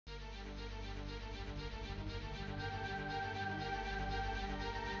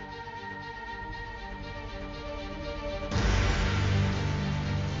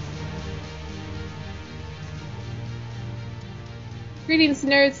Greetings,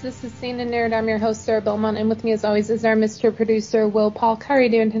 nerds. This is SNN Nerd. I'm your host, Sarah Belmont, and with me, as always, is our Mr. Producer, Will Paul. How are you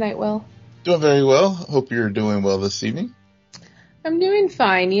doing tonight, Will? Doing very well. Hope you're doing well this evening. I'm doing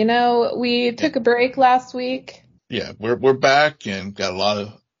fine. You know, we took a break last week. Yeah, we're back and got a lot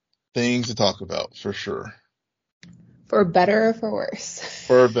of things to talk about for sure. For better or for worse?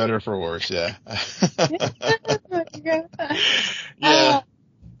 For better or for worse, yeah. Yeah.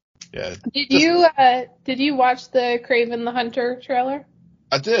 Yeah. Did you watch the Kraven the Hunter trailer?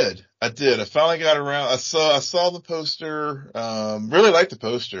 I did. I finally got around. I saw the poster. Really liked the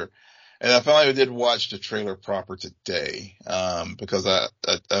poster, and I finally did watch the trailer proper today. Because I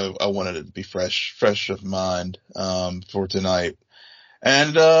wanted it to be fresh of mind for tonight.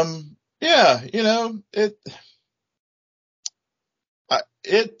 And yeah, you know,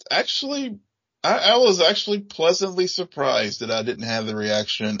 I was actually pleasantly surprised that I didn't have the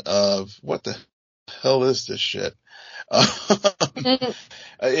reaction of what the hell is this shit.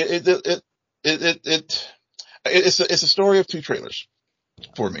 It's a story of two trailers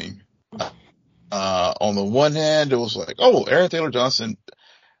for me. On the one hand, it was like, oh, Aaron Taylor Johnson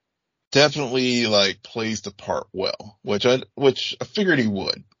definitely like plays the part well, which I figured he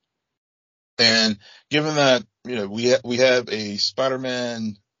would. And given that, you know, we have a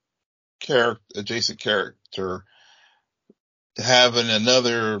Spider-Man adjacent character having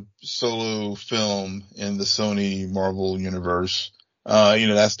another solo film in the Sony Marvel universe, you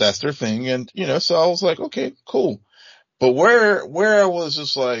know, that's their thing. And, you know, so I was like, okay, cool. But where I was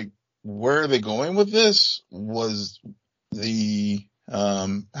just like, where are they going with this was the,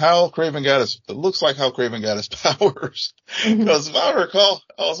 how Kraven got it looks like how Kraven got his powers. Because if I recall,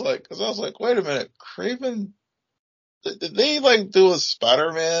 I was like, wait a minute, Kraven, did they like do a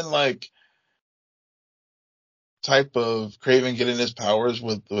Spider-Man like type of Kraven getting his powers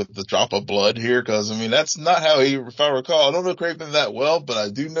with the drop of blood here? Cause I mean, that's not how he, if I recall, I don't know Kraven that well, but I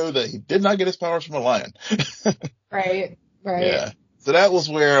do know that he did not get his powers from a lion. Right. Yeah. So that was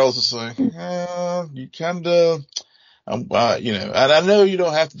where I was just like, you kind of, you know, and I know you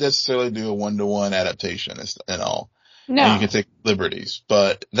don't have to necessarily do a 1-to-1 adaptation and all. No. And you can take liberties,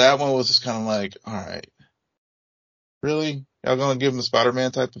 but that one was just kind of like, all right, really? Y'all gonna give him the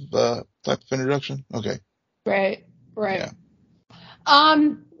Spider-Man type of introduction? Okay. Right. Yeah.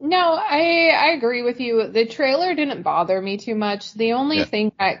 No, I agree with you. The trailer didn't bother me too much. The only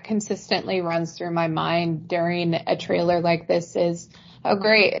thing that consistently runs through my mind during a trailer like this is, oh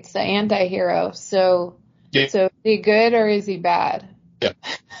great, it's the anti-hero. So is he good or is he bad? Yeah.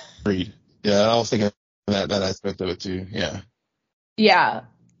 Agreed. Yeah, I was thinking that aspect of it too. Yeah. Yeah.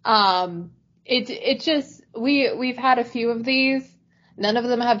 It just, we've had a few of these. None of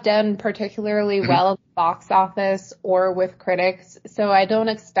them have done particularly well at the box office or with critics. So I don't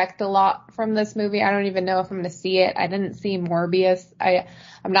expect a lot from this movie. I don't even know if I'm going to see it. I didn't see Morbius.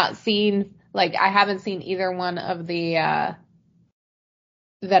 I'm not seeing, like, I haven't seen either one of the,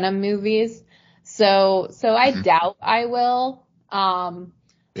 Venom movies. So I doubt I will.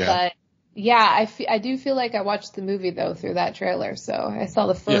 But yeah, I do feel like I watched the movie though through that trailer. So I saw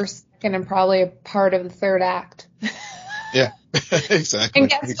the first, second, and probably a part of the third act. Yeah, exactly. And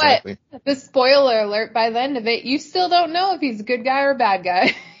guess what? The spoiler alert, by the end of it, you still don't know if he's a good guy or a bad guy.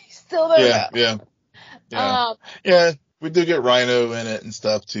 You still don't know. Yeah, we do get Rhino in it and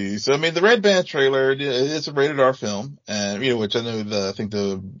stuff too. So, I mean, the Red Band trailer, it's a rated R film, and, you know, which I know I think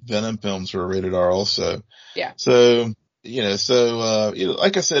the Venom films were rated R also. Yeah. So, you know,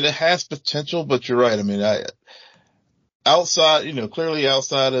 like I said, it has potential, but you're right. I mean, clearly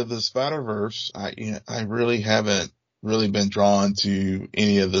outside of the Spider-Verse, I really haven't really been drawn to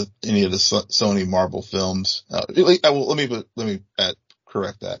any of the Sony Marvel films. Let me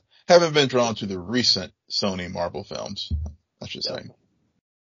correct that. Haven't been drawn to the recent Sony Marvel films, I should say.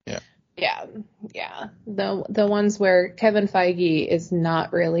 Yeah. The ones where Kevin Feige is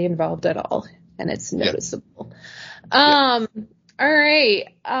not really involved at all, and it's noticeable. All right.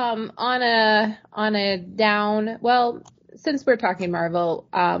 On a down, well, since we're talking Marvel,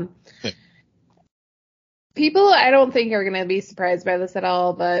 people, I don't think are going to be surprised by this at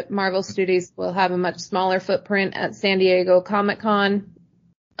all, but Marvel Studios will have a much smaller footprint at San Diego Comic-Con.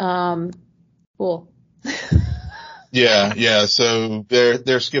 Cool. Yeah. So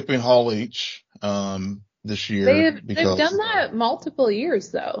they're skipping Hall H, this year. They've done that multiple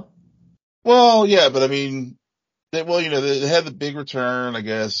years though. Well, yeah, but I mean, they had the big return, I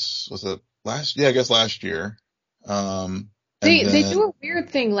guess, was it last year. They do a weird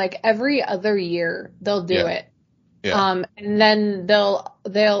thing, like every other year they'll do it. Yeah. And then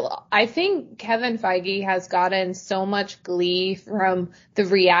they'll, I think Kevin Feige has gotten so much glee from the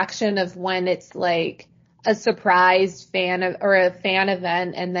reaction of when it's like a surprise or a fan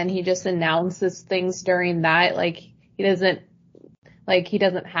event, and then he just announces things during that. Like he doesn't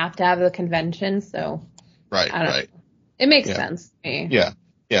have to have the convention. So Right. I don't Right. know. It makes Yeah. sense to me. Yeah.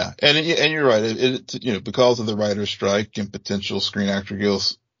 Yeah. And you're right. Because of the writer's strike and potential Screen Actor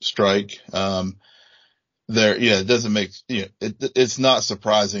Guild strike, it doesn't make, it's not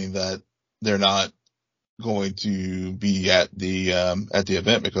surprising that they're not going to be at the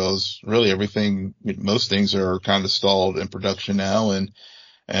event, because really most things are kind of stalled in production now. And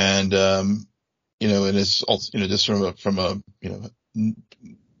it's also, just from a,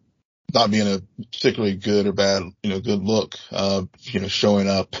 not being a particularly good or bad, good look, showing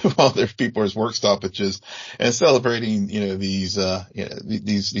up while there's people as work stoppages and celebrating, these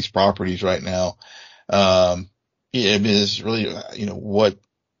properties right now. I mean, it's really,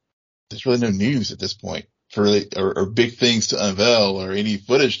 there's really no news at this point for really, or big things to unveil or any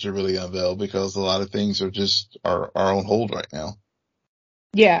footage to really unveil, because a lot of things are on hold right now.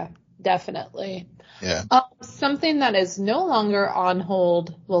 Yeah, definitely. Yeah. Something that is no longer on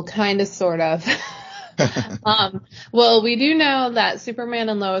hold, well, kind of, sort of. Well, we do know that Superman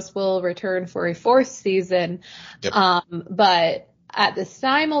and Lois will return for a 4th season. Yep. But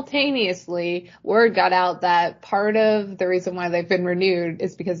simultaneously, word got out that part of the reason why they've been renewed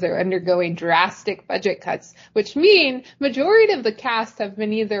is because they're undergoing drastic budget cuts, which mean majority of the cast have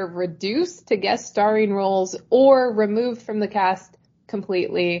been either reduced to guest starring roles or removed from the cast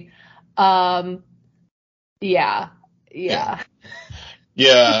completely. Yeah.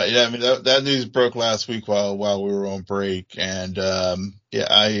 I mean, that news broke last week while we were on break. And, I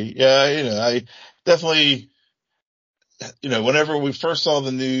definitely, whenever we first saw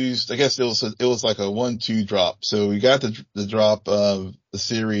the news, I guess it was like a 1-2 drop. So we got the drop of the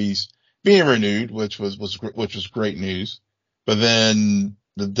series being renewed, which was great news. But then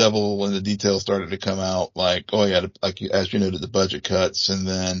the devil and the details started to come out, like, oh yeah, like as you noted, the budget cuts. And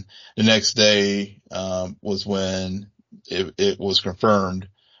then the next day, was when it was confirmed.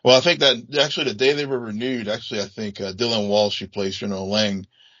 Well, I think that actually the day they were renewed, I think, Dylan Walsh, who plays General Lang,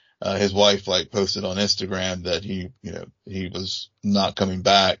 his wife posted on Instagram that he was not coming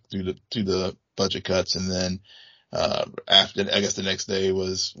back due to the budget cuts. And then, after, I guess the next day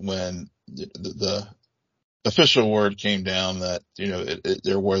was when the official word came down that,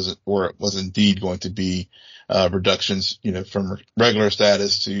 there was indeed going to be, reductions, from regular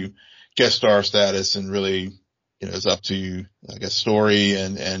status to guest star status. And really, it's up to, I guess, story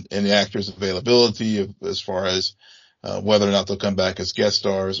and the actors' availability as far as, whether or not they'll come back as guest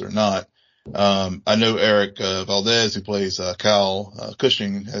stars or not. I know Eric Valdez, who plays Cal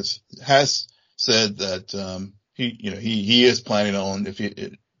Cushing, has said that he is planning on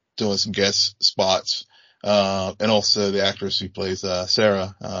doing some guest spots, and also the actress who plays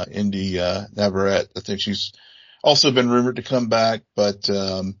Sarah, Indy Navarrete. I think she's also been rumored to come back, but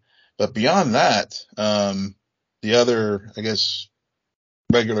beyond that, the other, I guess,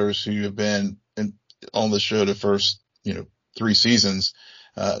 regulars who have been on the show the first 3 seasons,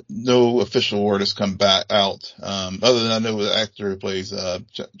 no official word has come back out. Other than I know the actor who plays,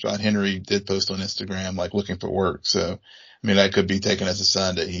 John Henry did post on Instagram, like, looking for work. So, I mean, that could be taken as a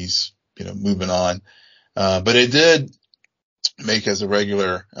sign that he's, moving on. But it did make as a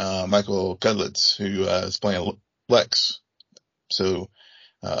regular, Michael Cudlitz, who, is playing Lex. So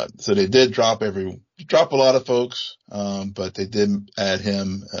they did drop a lot of folks, but they did add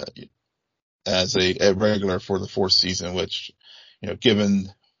him, as a regular for the 4th season, which,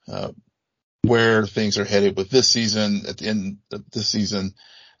 given, where things are headed with this season, at the end of this season,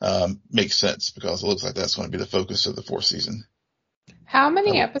 makes sense, because it looks like that's going to be the focus of the 4th season. How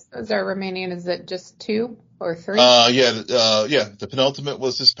many episodes are remaining? Is it just 2 or 3? The penultimate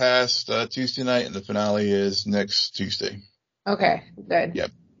was this past, Tuesday night, and the finale is next Tuesday. Okay, good.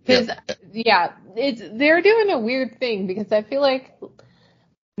 Yep. Cause, they're doing a weird thing, because I feel like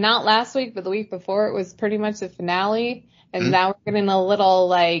not last week, but the week before, it was pretty much the finale. And now we're getting a little,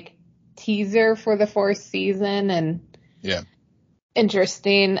 like, teaser for the 4th season, and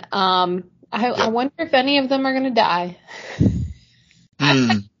interesting. I wonder if any of them are going to die.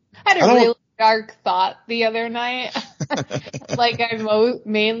 I had a really dark thought the other night, like I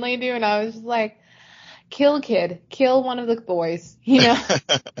mainly do, and I was just like, kill kill one of the boys, you had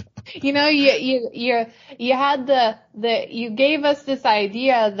you gave us this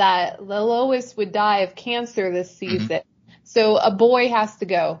idea that Lois would die of cancer this season. So a boy has to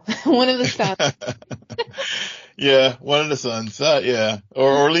go. One of the sons. Yeah, one of the sons.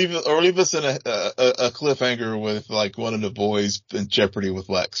 Or leave us in a cliffhanger with, like, one of the boys in jeopardy with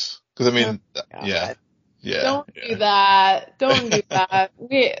Lex. Cause I mean, Yeah. Don't do Yeah. that. Don't do that.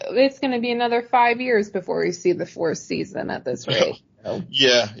 It's going to be another 5 years before we see the fourth season at this rate. So.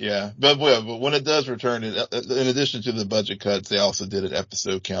 Yeah. But when it does return, in addition to the budget cuts, they also did an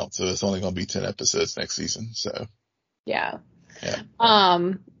episode count, so it's only going to be 10 episodes next season. So Yeah. yeah.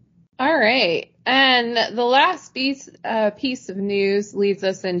 All right. And the last piece of news leads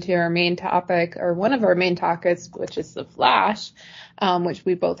us into our main topic, or one of our main topics, which is The Flash, which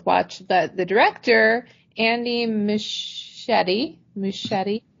we both watched. That the director, Andy Muschietti,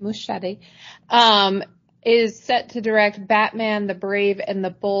 is set to direct Batman, the Brave and the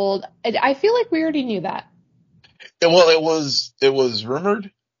Bold. I feel like we already knew that. Well, it was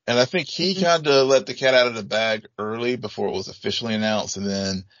rumored, and I think he kind of let the cat out of the bag early before it was officially announced, and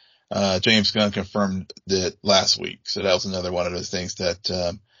then James Gunn confirmed it last week. So that was another one of those things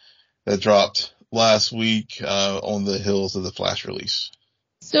that dropped last week on the heels of the Flash release.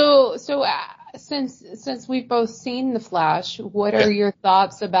 So since we've both seen The Flash, what are your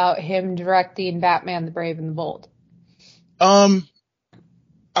thoughts about him directing Batman, the Brave and the Bold? I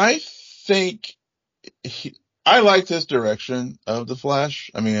think I like this direction of The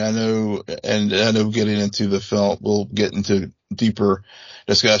Flash. I mean, I know getting into the film, we'll get into deeper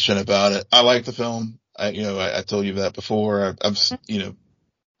discussion about it. I like the film. I told you that before. I'm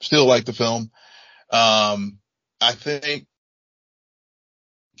still like the film. I think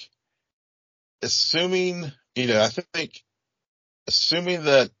assuming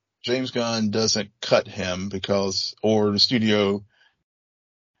that James Gunn doesn't cut him or the studio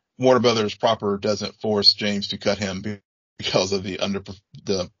Warner Brothers proper doesn't force James to cut him because of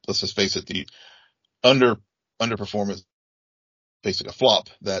let's just face it, the underperformance, basically a flop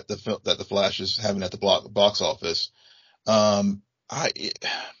that the Flash is having at the box office. I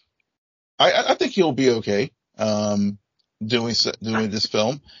think he'll be okay, doing this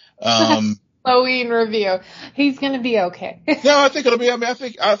film. Glowing review. He's going to be okay. No, I think it'll be, I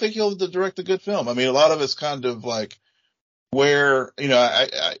think he'll direct a good film. I mean, a lot of it's kind of like where,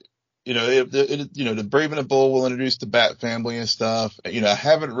 the Brave and the Bold will introduce the Bat family and stuff. I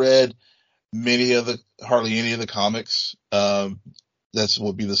haven't read hardly any of the comics. That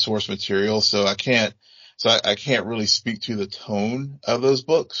will be the source material. So I can't really speak to the tone of those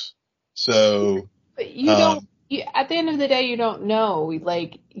books. So. But you don't, at the end of the day, you don't know.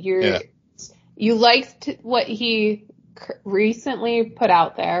 Like, you liked what he recently put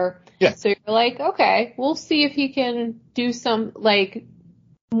out there. Yeah. So you're like, okay, we'll see if he can do some, like,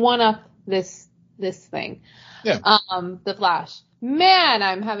 one up this thing. Yeah. The Flash. Man,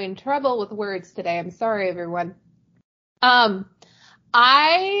 I'm having trouble with words today. I'm sorry, everyone.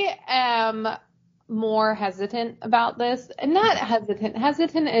 I am more hesitant about this, and not hesitant.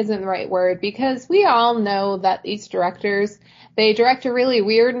 Hesitant isn't the right word, because we all know that these directors, they direct a really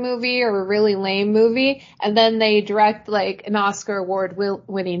weird movie or a really lame movie, and then they direct like an Oscar award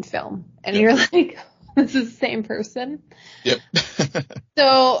winning film. And you're like, this is the same person. Yep.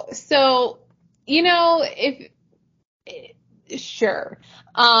 So, sure.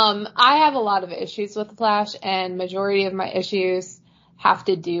 I have a lot of issues with The Flash, and majority of my issues have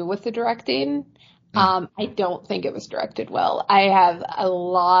to do with the directing. I don't think it was directed well. I have a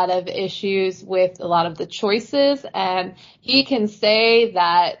lot of issues with a lot of the choices, and he can say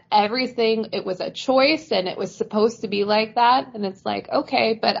that it was a choice and it was supposed to be like that. And it's like,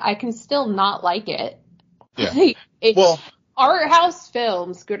 okay, but I can still not like it. Yeah. Art house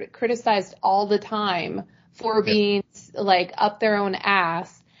films criticized all the time for being like up their own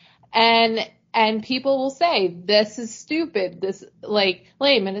ass, and people will say, this is stupid, this like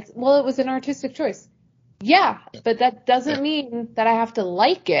lame, and it was an artistic choice. Yeah, but that doesn't mean that I have to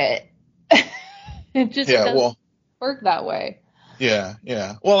like it. It just doesn't work that way. Yeah.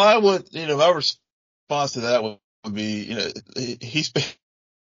 Well, I would, my response to that would be, he's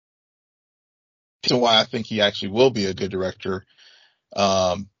why I think he actually will be a good director,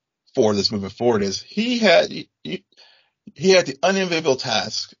 for this moving forward is he had the unenviable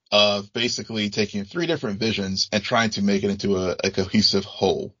task of basically taking three different visions and trying to make it into a cohesive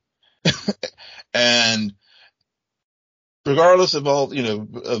whole. And regardless of all,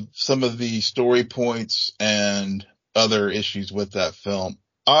 of some of the story points and other issues with that film,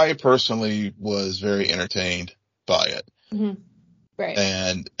 I personally was very entertained by it. Mm-hmm. Right.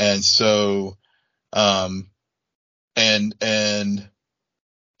 And so,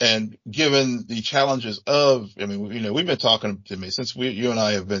 and given the challenges of, we've been talking, since you and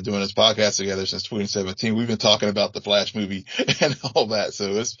I have been doing this podcast together since 2017, we've been talking about the Flash movie and all that.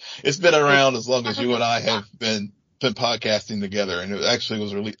 So it's been around as long as you and I have been podcasting together. And it actually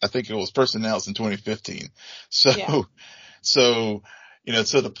was released, I think it was first announced in 2015. So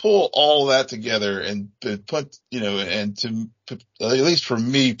so to pull all that together and to put, and to at least for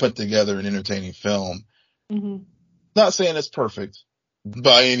me, put together an entertaining film. Mm-hmm. Not saying it's perfect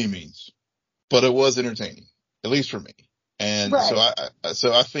by any means, but it was entertaining, at least for me. And Right.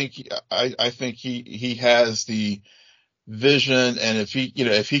 so I think he has the vision, and if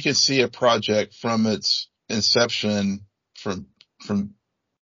he can see a project from its inception, from,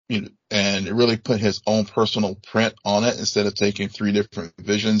 and really put his own personal print on it instead of taking three different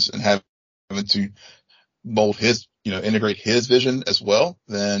visions and having to mold his, integrate his vision as well,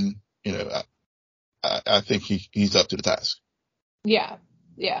 then, I think he's up to the task. Yeah.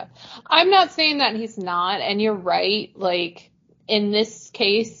 Yeah. I'm not saying that he's not, and you're right. Like, in this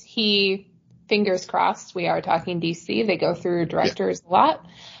case, fingers crossed, we are talking DC. They go through directors a lot.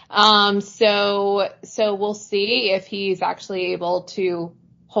 So we'll see if he's actually able to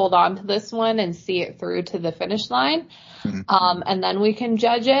hold on to this one and see it through to the finish line. Mm-hmm. And then we can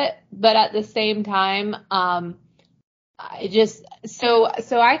judge it. But at the same time, I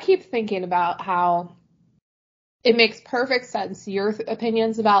keep thinking about how it makes perfect sense, your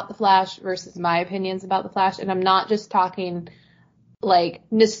opinions about The Flash versus my opinions about The Flash. And I'm not just talking like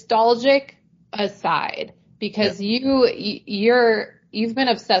nostalgic aside, because you've been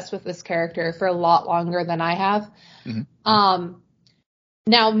obsessed with this character for a lot longer than I have. Mm-hmm.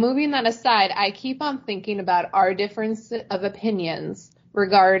 Now, moving that aside, I keep on thinking about our difference of opinions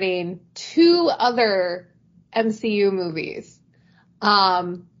regarding two other MCU movies.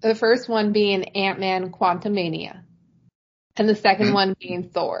 The first one being Ant-Man Quantumania, and the second one being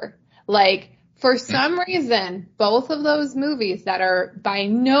Thor. Like, for some reason, both of those movies that are by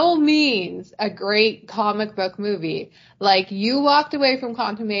no means a great comic book movie, like, you walked away from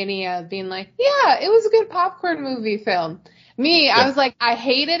Quantumania being like, yeah, it was a good popcorn movie film. Me, I was like, I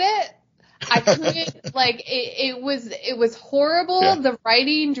hated it. I couldn't, like, it was horrible. Yeah. The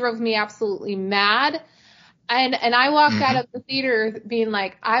writing drove me absolutely mad. And I walked out of the theater being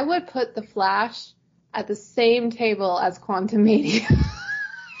like, I would put The Flash at the same table as Quantumania.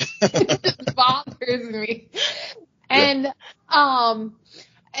 It just bothers me. And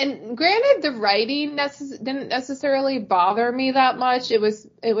granted, the writing didn't necessarily bother me that much. It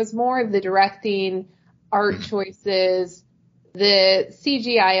was more the directing, art choices, the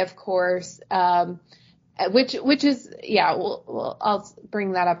CGI, of course, which is, I'll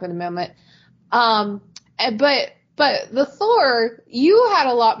bring that up in a moment. But the Thor, you had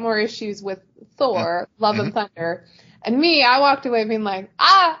a lot more issues with Thor, Love and Thunder. And me, I walked away being like,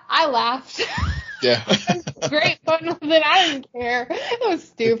 I laughed. Yeah. Great fun with it. I didn't care. It was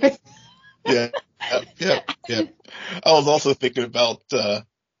stupid. Yeah. I was also thinking about,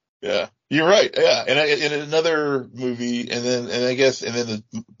 you're right. Yeah. And in another movie, and then the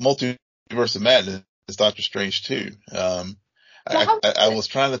Multiverse of Madness is Doctor Strange too. I was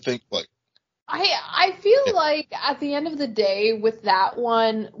trying to think, like, I feel like at the end of the day with that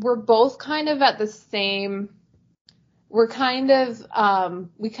one, we're both kind of at the same, we kind of,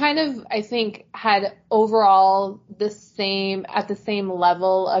 I think, had overall at the same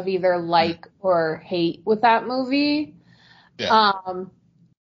level of either like or hate with that movie.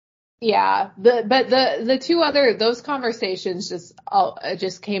 Yeah. But the two other, those conversations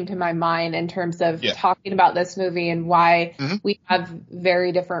just came to my mind in terms of talking about this movie and why we have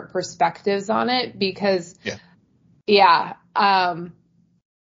very different perspectives on it, because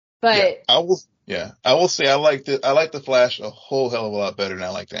but I will say I like The Flash a whole hell of a lot better than I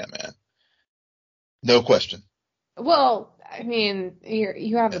like Ant-Man. No question. Well, I mean,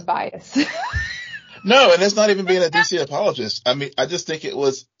 you have a bias. No, and it's not even being a DC apologist. I mean, I just think it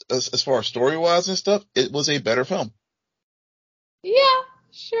was, as far as story-wise and stuff, it was a better film. Yeah,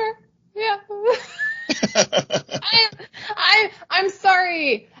 sure. Yeah. I'm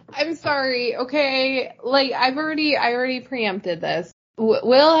sorry. Okay. Like, I already preempted this.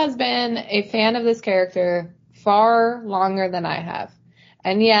 Will has been a fan of this character far longer than I have.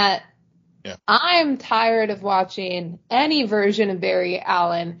 And yet, I'm tired of watching any version of Barry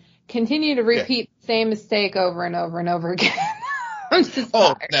Allen continue to repeat the same mistake over and over and over again. I'm just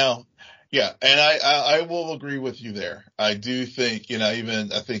tired. Now, and I will agree with you there. I do think,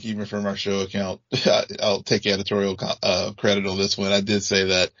 I think even from our show account, I'll take editorial credit on this one. I did say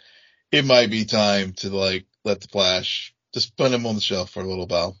that it might be time to, like, let The Flash, just put him on the shelf for a little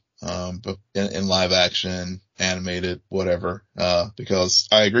while, but in live action, animated, whatever, because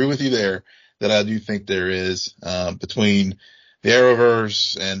I agree with you there that I do think there is, between the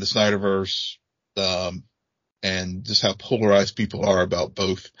Arrowverse and the Snyderverse, and just how polarized people are about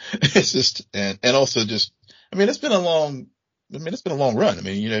both. It's just, and also just, I mean, it's been a long run. I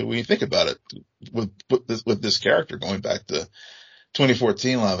mean, when you think about it, with this character going back to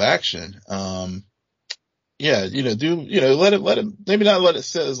 2014 live action. Yeah, let it, maybe not let it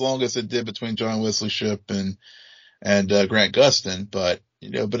sit as long as it did between John Wesley Shipp and Grant Gustin, but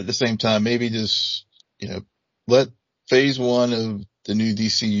at the same time, maybe just, let phase one of the new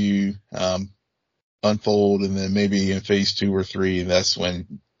DCU, unfold, and then maybe in phase 2 or 3, that's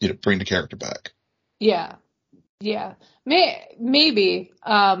when, bring the character back. Yeah. Yeah. Maybe.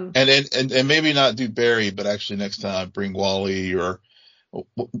 And maybe not do Barry, but actually next time bring Wally, or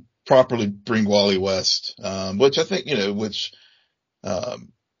properly bring Wally West, which I think,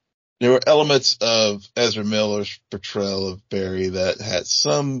 there were elements of Ezra Miller's portrayal of Barry that had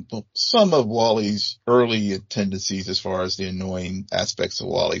some of Wally's early tendencies as far as the annoying aspects of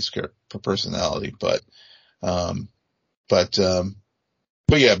Wally's personality, but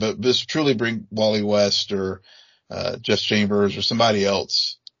just truly bring Wally West, or Jess Chambers, or somebody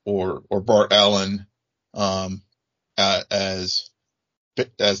else, or Bart Allen, as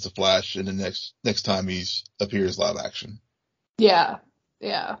the Flash in the next time he's appears live action. Yeah.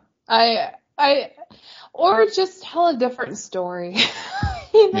 Yeah. Or just tell a different story,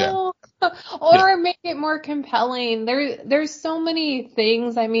 Yeah. or make it more compelling. There's so many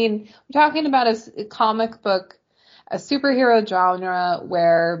things. I mean, we're talking about a comic book, a superhero genre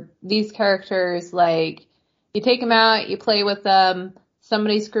where these characters, like, you take them out, you play with them,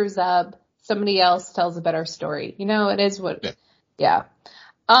 somebody screws up, somebody else tells a better story. It is what, yeah.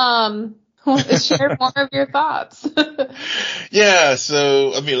 Share more of your thoughts. Yeah.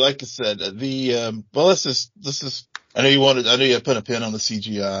 So, I mean, like I said, let's just, I know you put a pin on the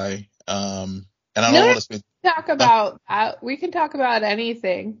CGI. And I don't want to spend, talk about that. We can talk about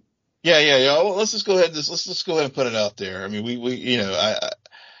anything. Yeah. Well, let's just go ahead and put it out there. I mean,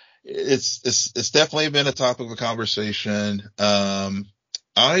 it's definitely been a topic of conversation.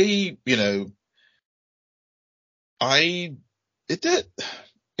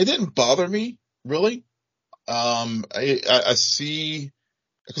 It didn't bother me really. I see,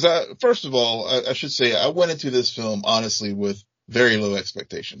 because first of all, I should say I went into this film honestly with very low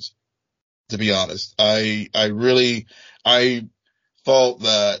expectations, to be honest. I thought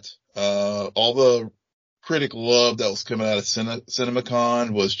that, all the critic love that was coming out of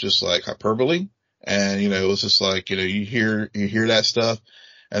CinemaCon was just like hyperbole. And, it was just like, you hear that stuff.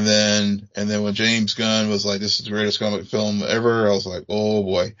 And then when James Gunn was like, this is the greatest comic film ever, I was like, oh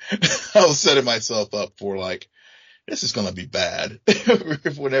boy. I was setting myself up for like, this is going to be bad.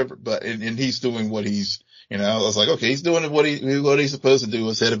 Whatever. But, and he's doing what he's, I was like, okay, he's doing what he's supposed to do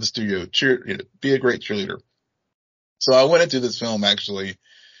as head of a studio, be a great cheerleader. So I went into this film I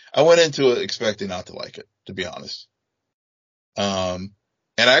went into it expecting not to like it, to be honest. And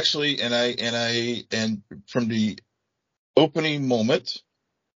from the opening moment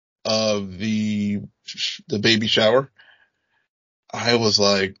of the baby shower, I was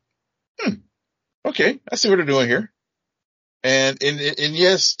like, okay, I see what they're doing here. And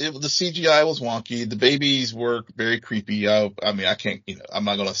yes, the CGI was wonky. The babies were very creepy. I mean, I can't, I'm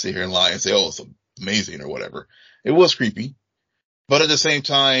not going to sit here and lie and say, oh, it's amazing or whatever. It was creepy. But at the same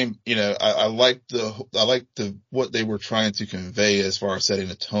time, I liked what they were trying to convey as far as setting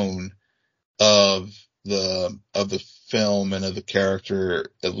the tone of the film and of the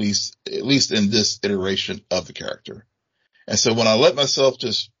character, at least in this iteration of the character. And so when I let myself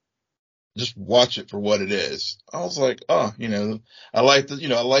just watch it for what it is, I was like, oh, I like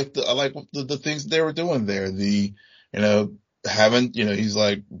the things they were doing there. He's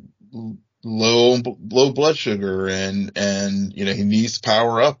like low blood sugar, and he needs to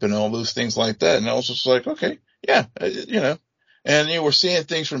power up and all those things like that. And I was just like, okay, yeah, and we're seeing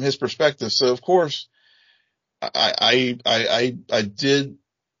things from his perspective. So of course I did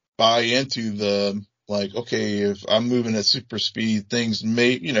buy into the, like, okay, if I'm moving at super speed, things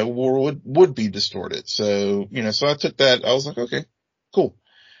may, would be distorted. So, so I took that. I was like, okay, cool.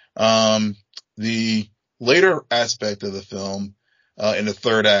 The later aspect of the film, in the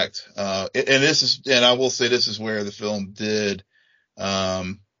third act, and I will say this is where the film did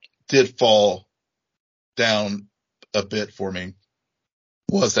fall down a bit for me,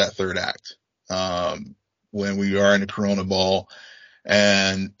 was that third act. When we are in the Corona Ball,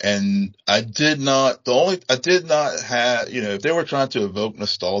 and I did not have, if they were trying to evoke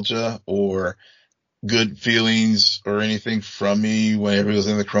nostalgia or good feelings or anything from me whenever it was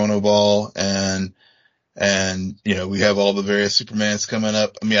in the Corona Ball, and we have all the various Supermans coming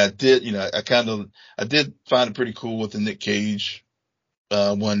up. I mean, I did find it pretty cool with the Nick Cage,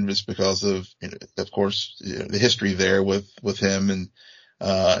 one, just because of, of course, the history there with him and,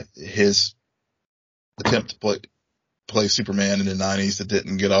 his attempt to play Superman in the 90s that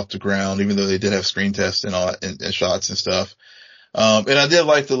didn't get off the ground, even though they did have screen tests and all that, and shots and stuff. And I did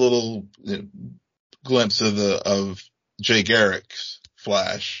like the little glimpse of Jay Garrick's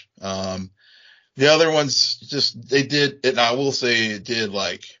Flash. The other ones just, they did, and I will say it did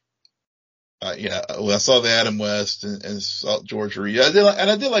like, when I saw the Adam West and saw George Reed. I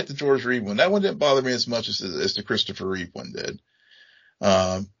did like the George Reed one. That one didn't bother me as much as the Christopher Reeve one did.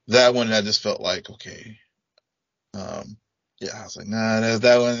 That one I just felt like, okay. I was like, nah,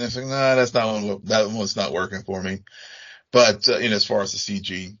 that one. It's like, nah, that one's not working for me. But, as far as the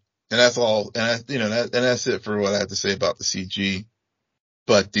CG, and that's all, and that's it for what I have to say about the CG.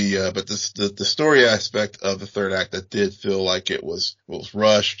 But the story aspect of the third act, I did feel like it was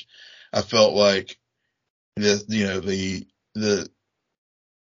rushed. I felt like the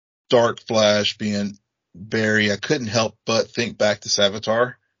Dark Flash being Barry, I couldn't help but think back to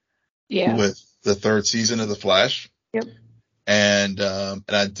Savitar with the third season of The Flash. Yep. And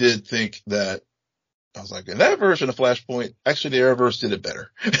I did think that, I was like, in that version of Flashpoint, actually the Arrowverse did it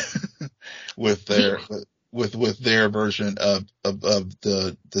better with their version of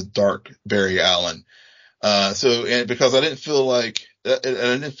the dark Barry Allen. And because I didn't feel like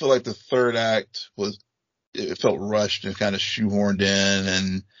the third act it felt rushed and kind of shoehorned in,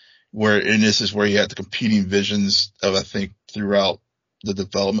 and this is where you had the competing visions of, I think, throughout the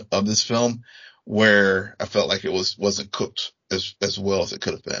development of this film, where I felt like it wasn't cooked as well as it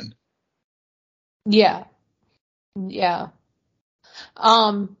could have been. Yeah. Yeah.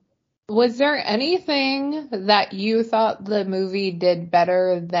 Was there anything that you thought the movie did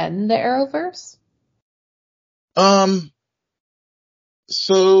better than the Arrowverse?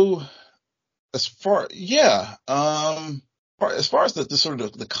 So as far as the sort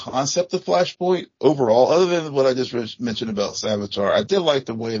of the concept of Flashpoint overall, other than what I just mentioned about Savitar, I did like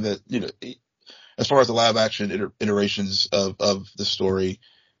the way that, as far as the live action iterations of the story,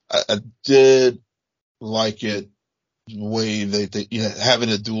 I did like it the way they having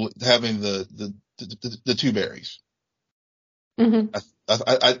the two Barrys. Mm-hmm.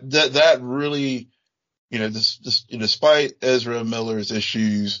 That really, despite Ezra Miller's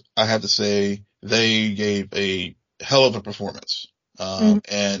issues, I have to say they gave a hell of a performance. And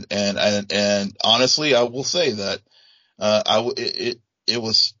honestly, I will say that,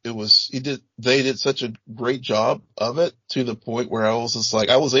 they did such a great job of it, to the point where I was just like,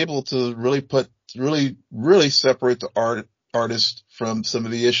 I was able to really separate the artist from some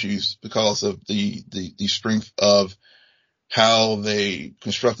of the issues because of the strength of how they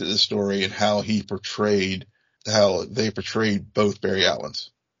constructed the story and how they portrayed both Barry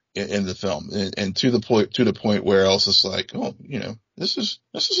Allens in the film. And to the point where I was just like, oh, this is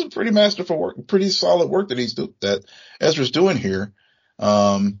some pretty masterful work, pretty solid work that Ezra's doing here,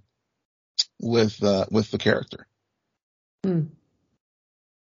 with the character.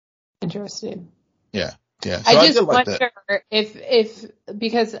 Interesting. Yeah. Yeah. So I just did like wonder that. if,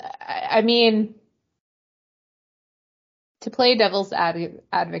 because I mean, to play devil's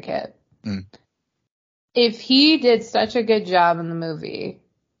advocate, if he did such a good job in the movie,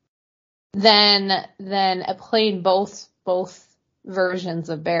 then playing both versions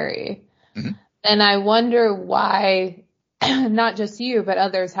of Barry, then I wonder why not just you, but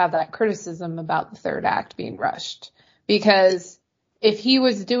others have that criticism about the third act being rushed. Because if he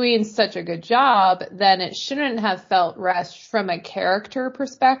was doing such a good job, then it shouldn't have felt rushed from a character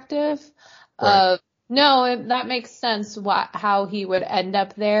perspective of, no, that makes sense how he would end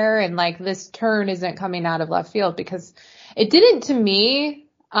up there, and like this turn isn't coming out of left field, because it didn't, to me,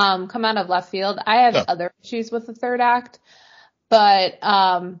 come out of left field. I have other issues with the third act, but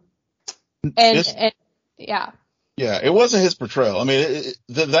yeah. Yeah, it wasn't his portrayal. I mean,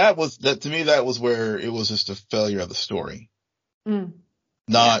 to me, that was where it was just a failure of the story.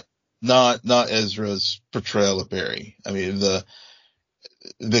 Not Ezra's portrayal of Barry. I mean,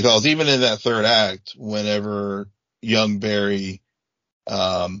 because even in that third act, whenever young Barry,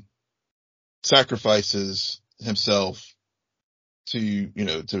 sacrifices himself to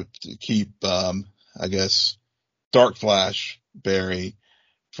keep, I guess, Dark Flash Barry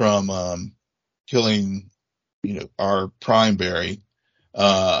from, killing, our prime Barry.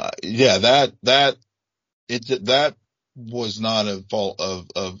 That was not a fault of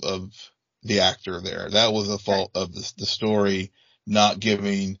the actor there. That was a fault of the story not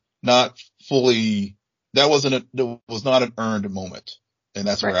was not an earned moment. And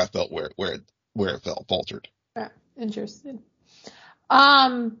that's where I felt where it felt faltered. Interesting.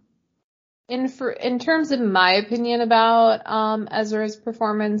 In terms of my opinion about Ezra's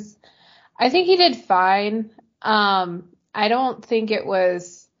performance, I think he did fine. I don't think it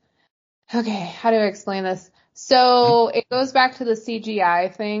was, okay, how do I explain this? So it goes back to the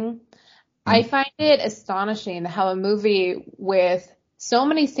CGI thing. I find it astonishing how a movie with so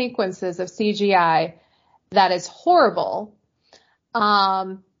many sequences of CGI that is horrible,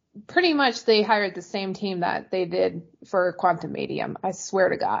 pretty much they hired the same team that they did for Quantum Medium. I swear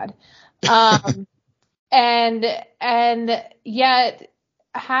to God. And yet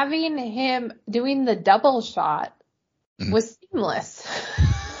having him doing the double shot was seamless.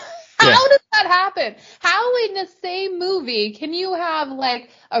 How does that happen? How in the same movie can you have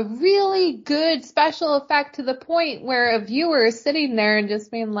like a really good special effect to the point where a viewer is sitting there and just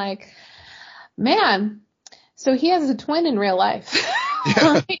being like, man, so he has a twin in real life.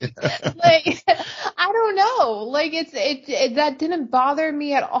 like, I don't know. Like it that didn't bother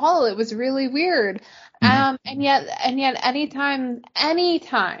me at all. It was really weird. And yet anytime,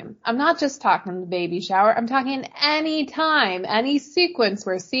 I'm not just talking the baby shower, I'm talking anytime, any sequence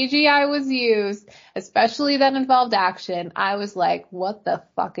where CGI was used, especially that involved action, I was like, what the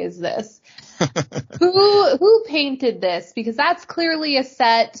fuck is this? Who painted this? Because that's clearly a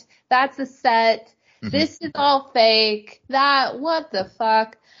set. That's a set. This is all fake. What the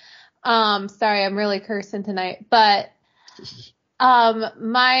fuck? Sorry, I'm really cursing tonight, but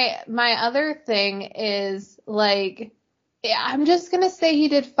my other thing is like, I'm just gonna say he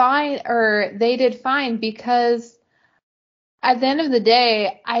did fine, or they did fine, because at the end of the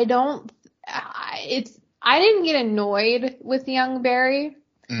day, I didn't get annoyed with young Barry.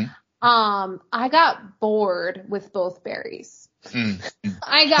 I got bored with both Barrys.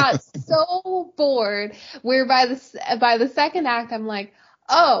 I got so bored where by the second act, I'm like,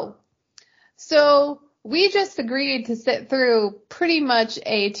 oh, so we just agreed to sit through pretty much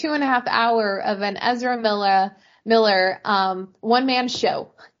a 2.5 hour of an Ezra Miller one-man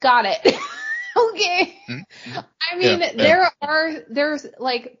show. Got it. Okay. I mean, there's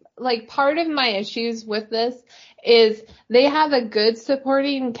like part of my issues with this is they have a good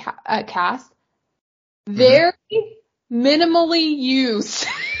supporting cast, very minimally used.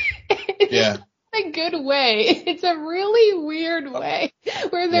 Yeah. In a good way. It's a really weird way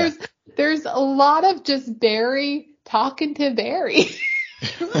where there's a lot of just Barry talking to Barry.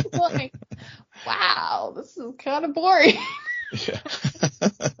 It's like, wow, this is kind of boring. Yeah.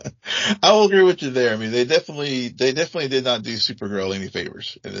 I will agree with you there. I mean, they definitely did not do Supergirl any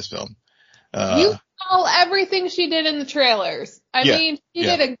favors in this film. You saw everything she did in the trailers. I mean, she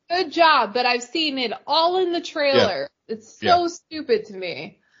did a good job, but I've seen it all in the trailer. It's so stupid to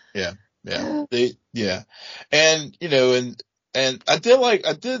me. Yeah. And, you know, and I did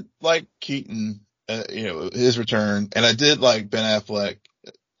like Keaton, his return, and I did like Ben Affleck,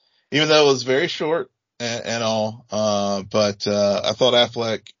 even though it was very short and all, but I thought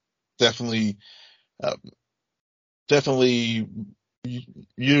Affleck definitely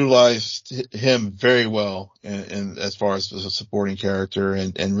utilized him very well in as far as a supporting character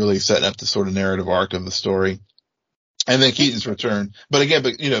and really setting up the sort of narrative arc of the story. And then Keaton's return. But again,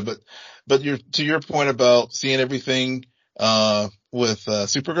 but to your point about seeing everything, with,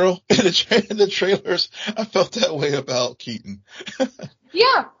 Supergirl in the trailers, I felt that way about Keaton.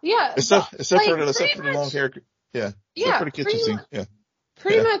 Yeah. Except for the long hair. Yeah. Yeah. For the kitchen scene. Yeah.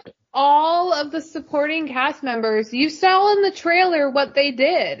 Pretty much all of the supporting cast members, you saw in the trailer what they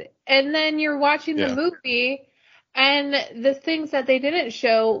did. And then you're watching the movie, and the things that they didn't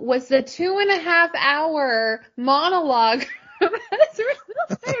show was the 2.5 hour monologue. They're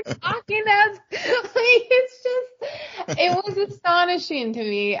talking as, it was astonishing to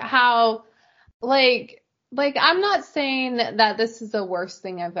me how, like, I'm not saying that this is the worst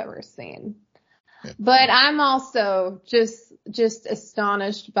thing I've ever seen. But I'm also just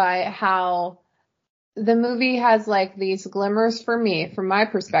astonished by how the movie has like these glimmers for me, from my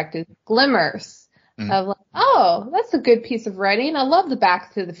perspective, glimmers of like, oh, that's a good piece of writing. I love the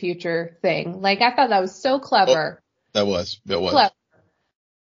Back to the Future thing. Like, I thought that was so clever. That was. Clever.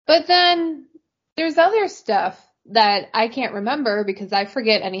 But then there's other stuff that I can't remember because I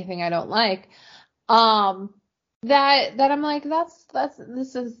forget anything I don't like. That I'm like,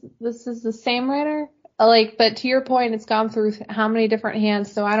 this is the same writer. Like, but to your point, it's gone through how many different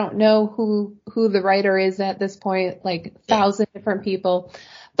hands, so I don't know who the writer is at this point, like 1,000 different people.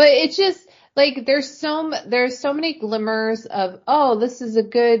 But it's just like there's so many glimmers of, oh, this is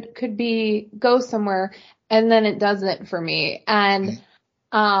go somewhere, and then it doesn't for me. And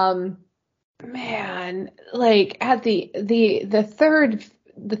man, like at the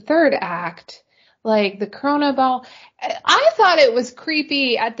third act, like the Corona ball, I thought it was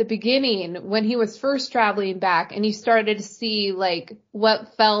creepy at the beginning when he was first traveling back and you started to see like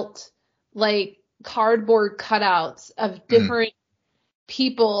what felt like cardboard cutouts of different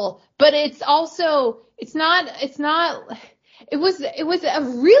people, but it's not, it was a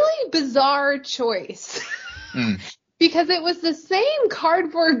really bizarre choice Mm. because it was the same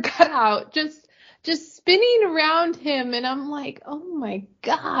cardboard cutout just spinning around him, and I'm like, oh my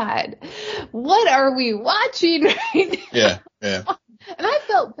God, what are we watching right now? Yeah, yeah. And I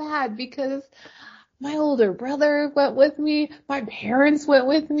felt bad because my older brother went with me, my parents went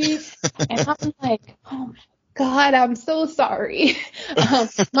with me, and I'm like, oh my God, I'm so sorry. My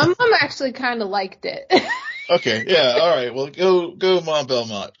mom actually kind of liked it. Okay, yeah, all right. Well, go, Mom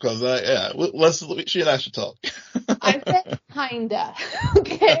Belmont, because she and I should talk. I said kinda.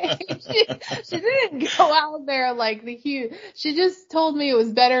 Okay. She didn't go out there like the huge. She just told me it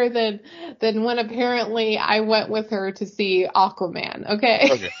was better than when apparently I went with her to see Aquaman.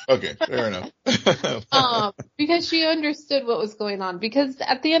 Okay. Okay, fair enough. Because she understood what was going on. Because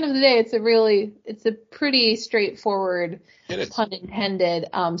at the end of the day, it's a pretty straightforward, It is. pun intended,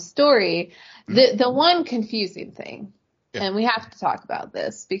 story. The one confusing thing, Yeah. and we have to talk about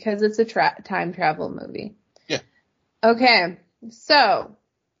this because it's a time travel movie. Yeah. Okay, so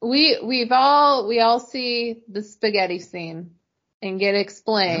we all see the spaghetti scene and get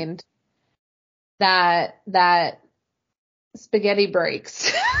explained that spaghetti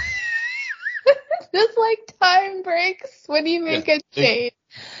breaks. Just like time breaks when you make a change.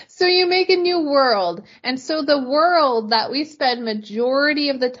 So you make a new world. And so the world that we spend majority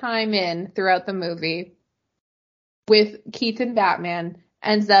of the time in throughout the movie with Keaton Batman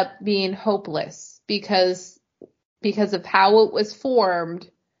ends up being hopeless because of how it was formed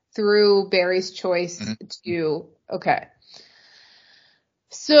through Barry's choice to, okay.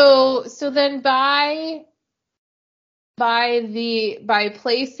 So then by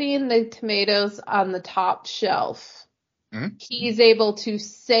placing the tomatoes on the top shelf, he's able to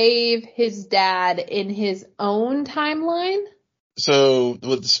save his dad in his own timeline. So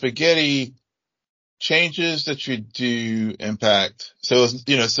with the spaghetti changes that you do impact, so I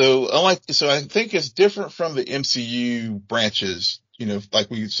think it's different from the MCU branches,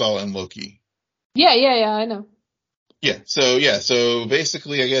 like we saw in Loki. Yeah, I know. Yeah. So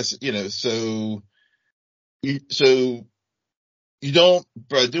basically, I guess, you don't,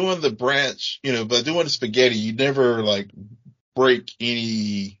 by doing the branch, by doing the spaghetti, you never like break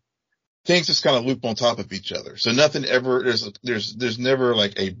any things, just kind of loop on top of each other. So nothing ever, there's never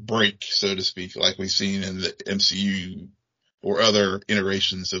like a break, so to speak, like we've seen in the MCU or other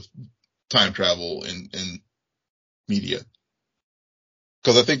iterations of time travel in media.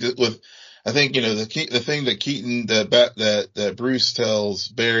 Cause I think the thing that Keaton, that Bruce tells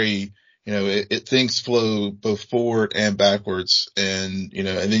Barry, things flow both forward and backwards, and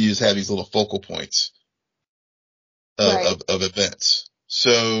then you just have these little focal points of events.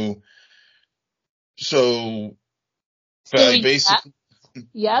 So basically,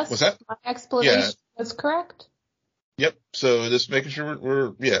 yes, what's that? my explanation was correct. Yep. So just making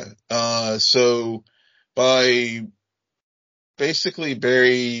sure so by basically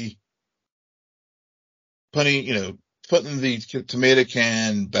Barry putting the tomato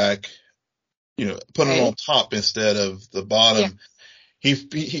can back, putting it on top instead of the bottom.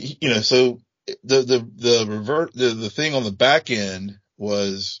 Yeah. So the thing on the back end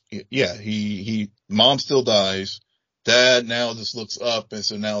was, mom still dies. Dad now just looks up. And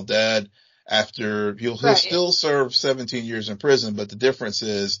so now dad, after he'll still serve 17 years in prison, but the difference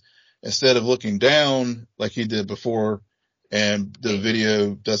is instead of looking down like he did before and the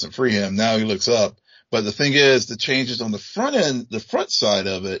video doesn't free him, now he looks up. But the thing is, the changes on the front end, the front side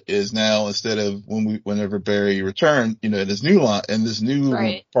of it is now, instead of whenever Barry returned, this new line and this new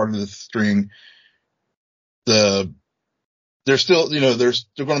part of the string, there's still, there's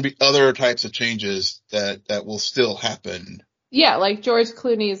going to be other types of changes that will still happen. Yeah, like George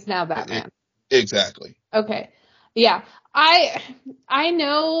Clooney is now Batman. Exactly. Okay. Yeah. I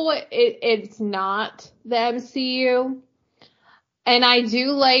know it's not the MCU, and I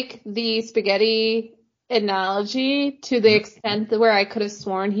do like the spaghetti analogy to the extent that where I could have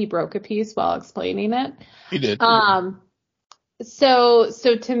sworn he broke a piece while explaining it. He did. So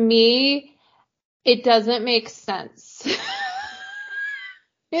to me, it doesn't make sense.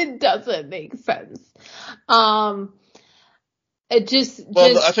 It doesn't make sense. It just.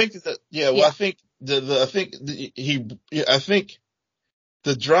 I think that, I think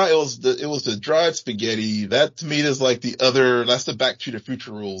the dried spaghetti. That to me is like that's the Back to the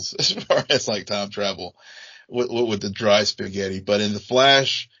Future rules as far as like time travel with the dry spaghetti. But in the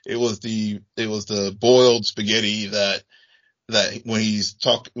Flash, it was the boiled spaghetti that when he's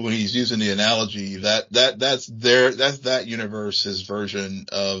using the analogy that's that universe's version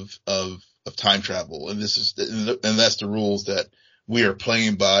of time travel. And that's the rules that we are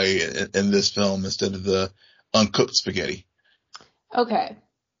playing by in this film instead of the uncooked spaghetti. Okay.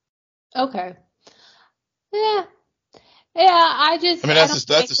 Okay. Yeah. Yeah, I mean, I that's don't just,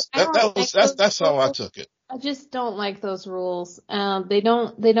 that's like, just, I don't like those that's how I rules. took it. I just don't like those rules. They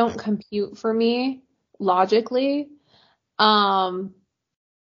don't compute for me logically. Um,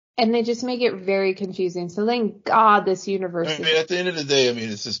 and they just make it very confusing. So thank God this universe I is. mean, at the end of the day, I mean,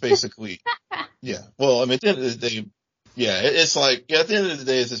 it's just basically, yeah. Well, I mean, at the end of the day, yeah, it's like, yeah, at the end of the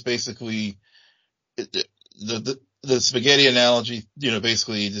day, it's just basically the spaghetti analogy,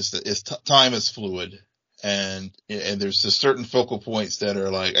 basically just is time is fluid, and there's just certain focal points that are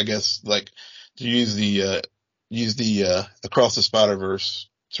like, I guess, like to use the across the Spider-Verse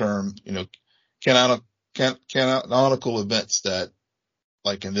term, canonical canonical events that,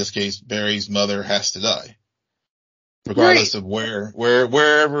 like in this case, Barry's mother has to die, Right, regardless of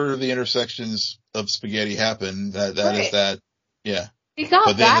wherever the intersections of spaghetti happen. That is right. that, yeah. We But got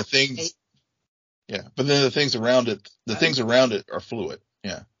then that the right. things Yeah, but then the things around it are fluid.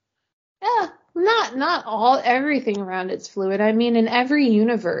 Yeah, Yeah, not everything around it's fluid. I mean, in every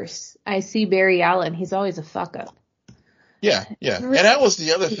universe, I see Barry Allen. He's always a fuck up. yeah. Really And that was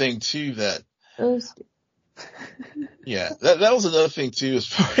the other thing too that, so stupid. yeah, that was another thing too, as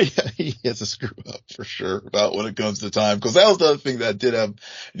far he has a screw up for sure about when it comes to time. Cause that was the other thing that I did have,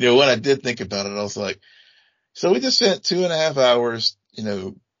 when I did think about it, I was like, so we just spent 2.5 hours,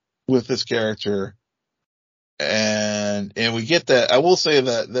 with this character, and we get that. I will say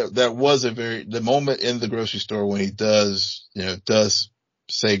that was the moment in the grocery store when he does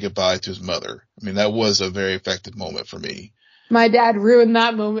say goodbye to his mother. I mean, that was a very effective moment for me. My dad ruined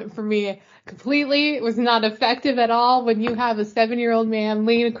that moment for me completely. It was not effective at all when you have a 7-year-old man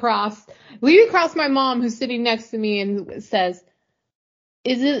lean across my mom who's sitting next to me and says,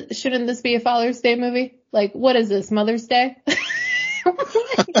 shouldn't this be a Father's Day movie? Like, what is this, Mother's Day?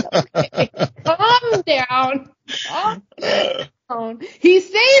 Okay, calm down. Calm down. He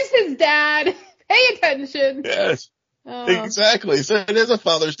saves his dad. Pay attention. Yes, Uh, exactly. So it is a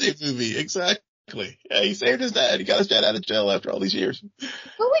Father's Day movie. Exactly. Yeah, he saved his dad. He got his dad out of jail after all these years. but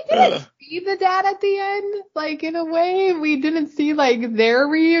we Uh, didn't see the dad at the end, like in a way. We didn't see like their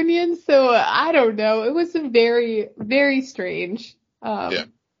reunion, so I don't know. It was very, very strange. yeah.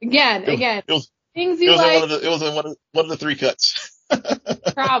 It, Again, it was things it you was in like, it was in one of the three cuts.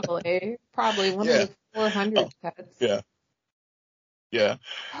 probably one of Yeah. the Oh, 400 cuts. yeah. Yeah.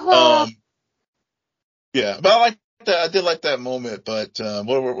 Oh, Um. Yeah, but I did like that moment, but,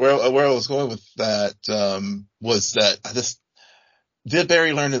 where I was going with that, was that did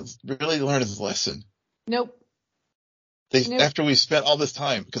Barry really learn his lesson? nope, nope. After we spent all this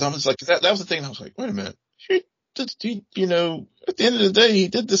time, because I'm just like, that was the thing. I was like, wait a minute. At the end of the day, he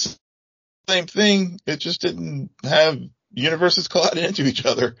did the same thing. It just didn't have universes colliding into each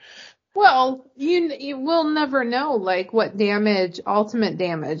other. Well, you will never know like what ultimate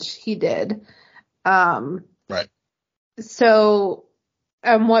damage he did. Um, Right. so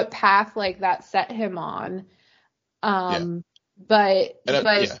what path like that set him on. Yeah. Um, Yeah.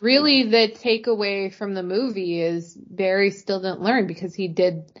 but really the takeaway from the movie is Barry still didn't learn because he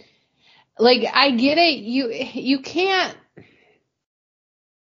did like I get it. You can't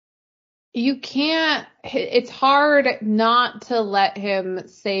it's hard not to let him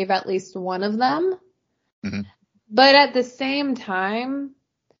save at least one of them. Hmm. But at the same time,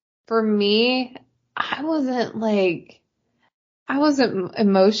 for me, I wasn't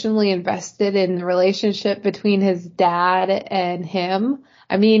emotionally invested in the relationship between his dad and him.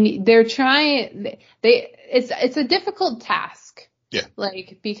 I mean, it's a difficult task. Yeah.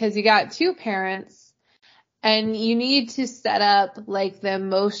 Like, because you got two parents and you need to set up like the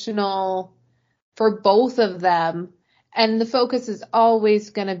emotional for both of them. And the focus is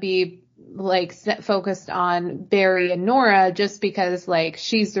always going to be like focused on Barry and Nora just because like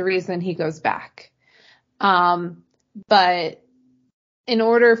she's the reason he goes back. But in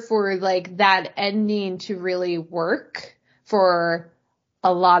order for like that ending to really work for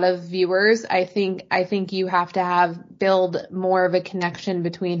a lot of viewers, I think you have to build more of a connection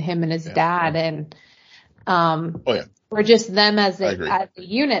between him and his Yeah. dad and Oh yeah. or just them I agree. as a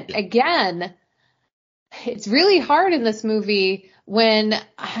unit. Yeah. Again, it's really hard in this movie when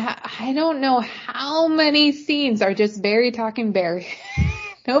I don't know how many scenes are just Barry talking Barry.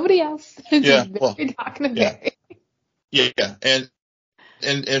 Nobody else. It's Yeah. just Well, Barry talking to yeah. Barry. Yeah.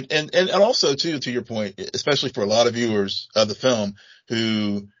 And also too, to your point, especially for a lot of viewers of the film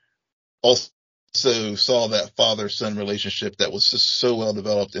who also saw that father-son relationship that was just so well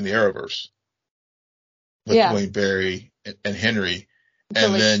developed in the Arrowverse Yeah. between Barry and Henry. So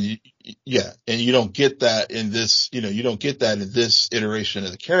And like, then, and you don't get that in this, you don't get that in this iteration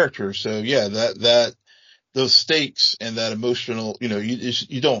of the character. So yeah, those stakes and that emotional,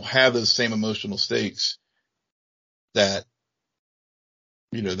 you don't have those same emotional stakes that,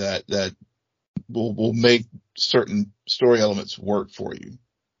 that will make certain story elements work for you.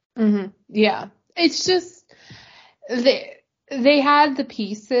 Mm-hmm. Yeah. It's just, they had the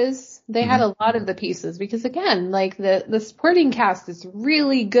pieces. They had a lot of the pieces because again, like the supporting cast is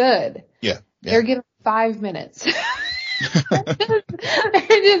really good. Yeah. They're given 5 minutes. They're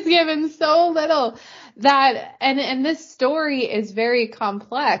just given so little that, and this story is very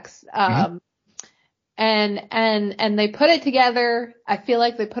complex. And they put it together. I feel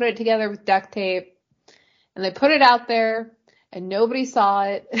like they put it together with duct tape and they put it out there and nobody saw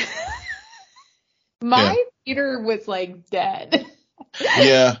it. My theater was like dead.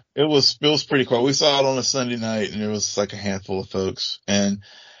 Yeah, it was pretty cool. We saw it on a Sunday night and it was like a handful of folks. And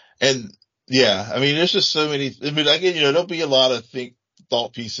yeah, I mean, there's just so many, I mean, again, there'll be a lot of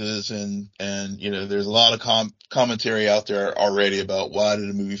thought pieces and, there's a lot of commentary out there already about why did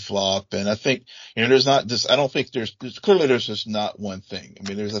the movie flop. And I think, there's not just, I don't think there's just not one thing. I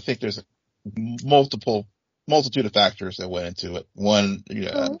mean, I think there's a multitude of factors that went into it. One,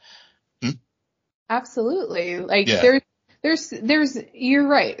 Absolutely. Like yeah. there's, you're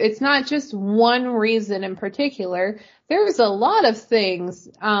right. It's not just one reason in particular. There's a lot of things.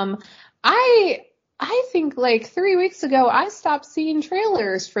 I think like 3 weeks ago, I stopped seeing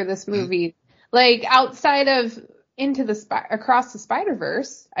trailers for this movie. Like outside of Across the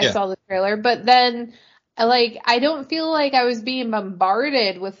Spider-Verse, I saw the trailer, but then like, I don't feel like I was being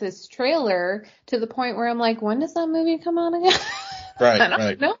bombarded with this trailer to the point where I'm like, when does that movie come out again? Right. I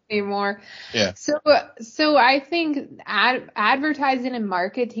don't know anymore. Yeah. So I think advertising and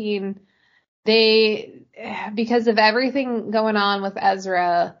marketing, because of everything going on with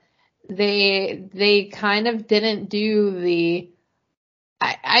Ezra, they kind of didn't do the,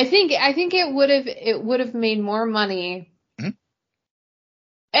 I think it would have made more money.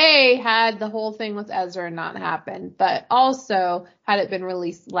 Had the whole thing with Ezra not happened, but also had it been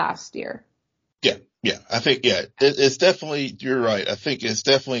released last year. Yeah. I think, it's definitely, you're right. I think it's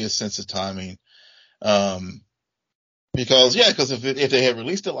definitely a sense of timing. Because if they had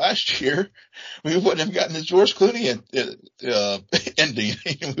released it last year, we wouldn't have gotten the George Clooney ending.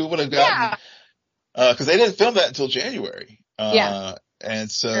 We would have gotten, cause they didn't film that until January. And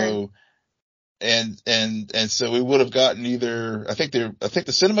so, and so we would have gotten either, I think the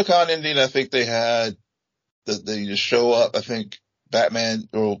CinemaCon ending, I think they had they just show up. I think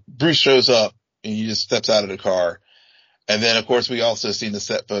Bruce shows up and he just steps out of the car. And then of course we also seen the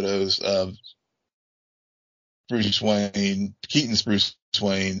set photos of Keaton's Bruce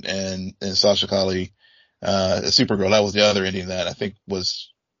Wayne and Sasha Calle, Supergirl. That was the other ending that I think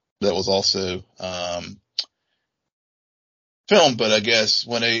was also, filmed, but I guess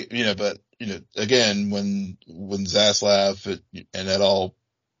when again, when Zaslav and that all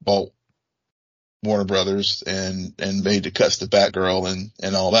bought Warner Brothers and made the cuts to Batgirl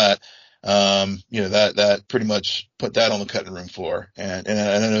and all that, that pretty much put that on the cutting room floor. And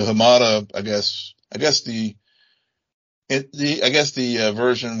I know Hamada, I guess the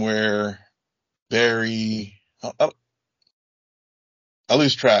version where Barry, I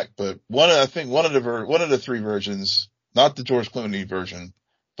lose track, but one of the three versions, not the George Clooney version,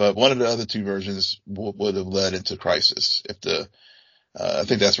 but one of the other two versions would have led into Crisis I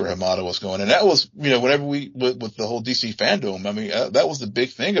think that's where Hamada was going. And that was, whenever with the whole DC fandom, I mean, that was the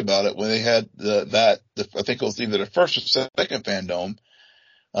big thing about it when they had I think it was either the first or second fandom,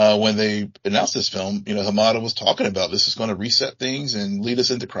 when they announced this film, Hamada was talking about this is going to reset things and lead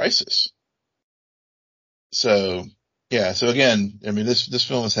us into Crisis. So, yeah. So again, I mean, this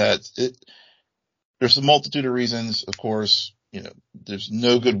film has had there's a multitude of reasons, of course. There's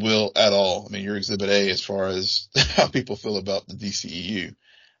no goodwill at all. I mean, you're Exhibit A as far as how people feel about the DCEU.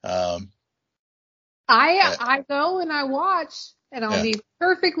 I go and I watch, and I'll be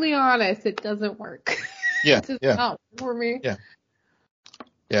perfectly honest, it doesn't work. Yeah, It's not for me.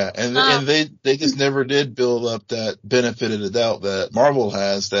 Yeah, and they just never did build up that benefit of the doubt that Marvel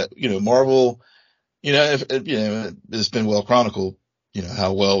has. That Marvel, it's been well chronicled.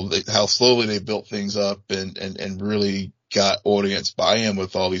 How slowly they built things up and really got audience buy-in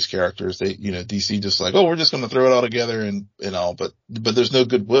with all these characters. DC just like, oh, we're just going to throw it all together and all, but there's no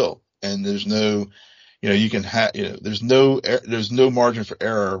goodwill and there's no, there's no margin for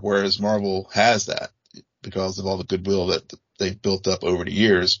error, whereas Marvel has that because of all the goodwill that they've built up over the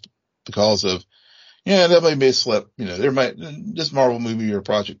years because of, that may slip, this Marvel movie or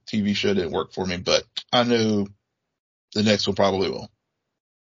project TV show didn't work for me, but I know the next one probably will.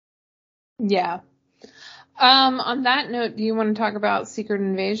 Yeah. On that note, do you want to talk about Secret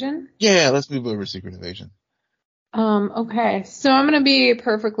Invasion? Yeah, let's move over to Secret Invasion. Okay, so I'm gonna be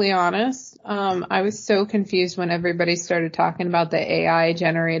perfectly honest. I was so confused when everybody started talking about the AI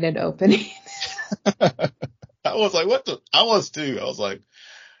generated openings. I was like, what the? I was too. I was like,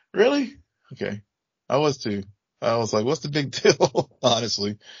 really? Okay. I was too. I was like, what's the big deal?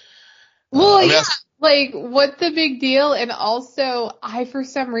 Honestly. Well, I mean, yeah, like what's the big deal? And also, I for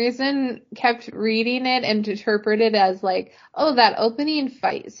some reason kept reading it and interpreted as like, oh, that opening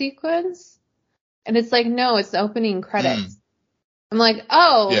fight sequence. And it's like, no, it's the opening credits. I'm like,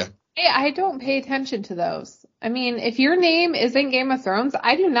 oh, yeah, hey, I don't pay attention to those. I mean, if your name isn't Game of Thrones,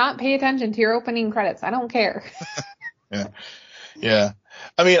 I do not pay attention to your opening credits. I don't care. yeah, yeah.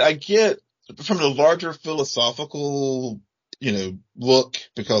 I mean, I get from the larger philosophical, look,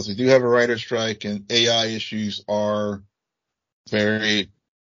 because we do have a writer's strike and AI issues are very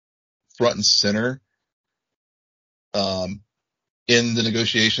front and center, um, in the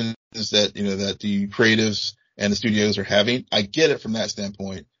negotiations that the creatives and the studios are having. I get it from that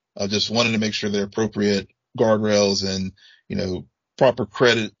standpoint of just wanting to make sure there are appropriate guardrails and, proper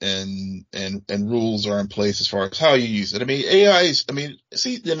credit and rules are in place as far as how you use it. I mean,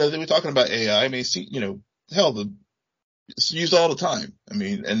 we're talking about AI. I mean, hell, it's used all the time. I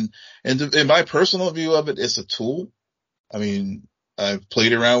mean, and in my personal view of it, it's a tool. I mean, I've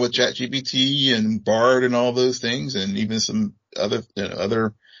played around with ChatGPT and Bard and all those things, and even some other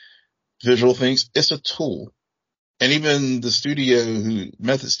visual things. It's a tool. And even the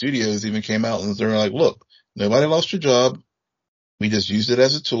Method Studios even came out and they're like, look, nobody lost your job. We just used it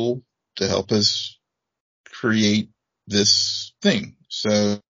as a tool to help us create this thing.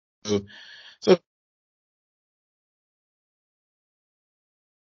 So it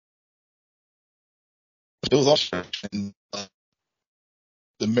was also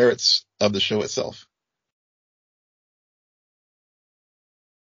the merits of the show itself.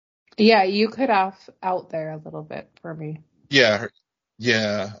 Yeah, you cut off out there a little bit for me. Yeah.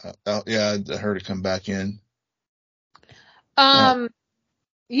 Yeah. I heard it come back in. Uh, Um,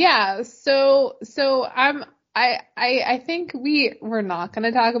 yeah, so I think we're not going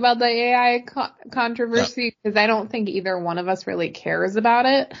to talk about the AI no, controversy because I don't think either one of us really cares about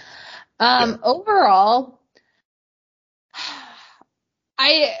it. yeah. Overall,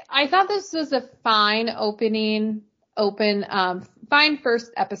 I thought this was a fine fine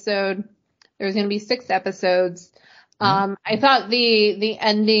first episode. There's going to be 6 episodes. Mm-hmm. I thought the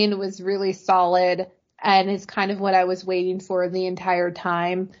ending was really solid and is kind of what I was waiting for the entire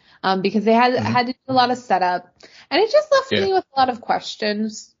time. Because they Mm-hmm. had to do a lot of setup and it just left Yeah. me with a lot of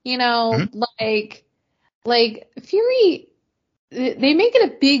questions, Mm-hmm. like Fury, they make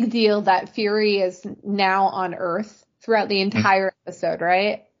it a big deal that Fury is now on Earth throughout the Mm-hmm. entire episode,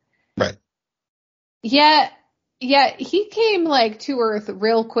 right? Right. Yet, yet he came like to Earth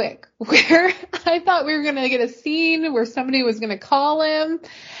real quick, where I thought we were gonna get a scene where somebody was gonna call him,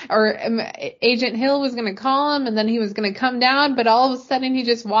 or Agent Hill was gonna call him, and then he was gonna come down. But all of a sudden, he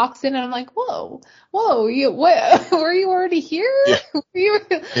just walks in, and I'm like, whoa, what? Were you already here? Yeah. Were you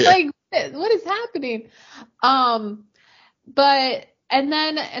Yeah. like, what is happening? Um, but and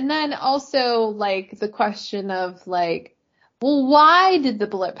then also like the question of like, well, why did the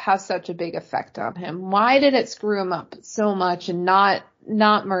blip have such a big effect on him? Why did it screw him up so much and not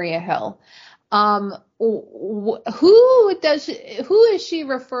Maria Hill? Who is she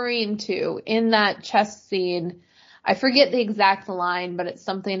referring to in that chess scene? I forget the exact line, but it's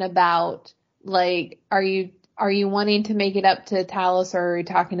something about like, are you wanting to make it up to Talos, or are you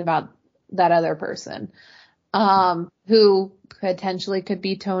talking about that other person? Who potentially could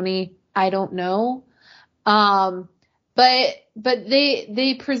be Tony. I don't know. Um, but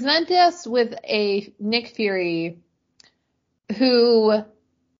they present us with a Nick Fury who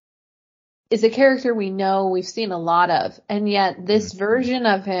is a character we know, we've seen a lot of, and yet this Mm-hmm. version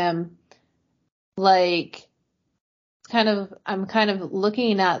of him, like, I'm kind of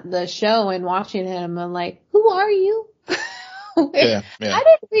looking at the show and watching him, and like, who are you? How Yeah. Yeah.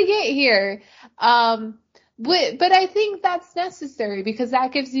 did we get here? Um, but I think that's necessary because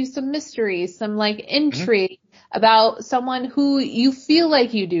that gives you some mystery, some like Mm-hmm. intrigue about someone who you feel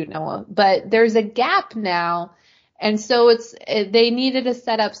like you do know, but there's a gap now. And so they needed to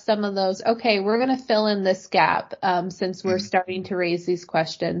set up some of those. Okay, we're going to fill in this gap, since we're Mm-hmm. starting to raise these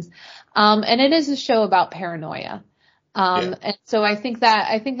questions. And it is a show about paranoia. Yeah. And so I think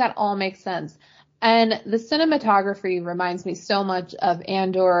that all makes sense. And the cinematography reminds me so much of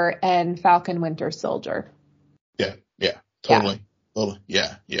Andor and Falcon Winter Soldier. Yeah. Yeah. Yeah. Totally. Totally.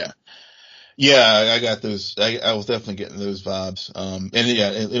 Yeah. Yeah. Yeah, I got those. I was definitely getting those vibes. And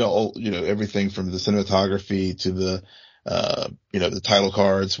yeah, and, everything from the cinematography to the title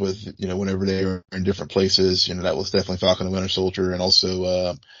cards with, whenever they were in different places, that was definitely Falcon and Winter Soldier, and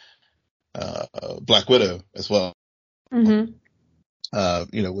also, Black Widow as well. Mm-hmm.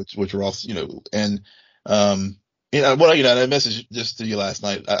 Which were also, and, I messaged just to you last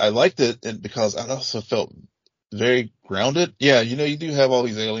night. I liked it because I also felt very grounded. Yeah. You do have all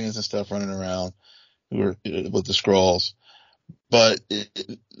these aliens and stuff running around who are with the Skrulls, but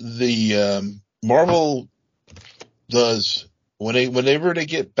Marvel does whenever they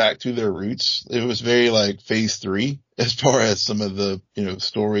get back to their roots, it was very like phase 3 as far as some of the,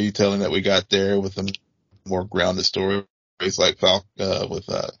 storytelling that we got there with the more grounded stories like with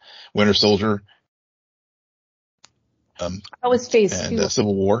Winter Soldier, That was phase and 2.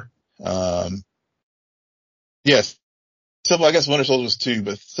 Civil War. Yes. I guess Winter Soldier was 2,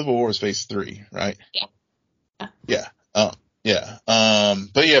 but Civil War was phase 3, right? Yeah. Yeah. Yeah.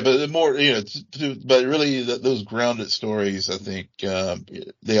 But the more, but really those grounded stories, I think,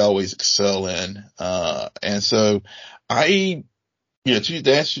 they always excel in. And so to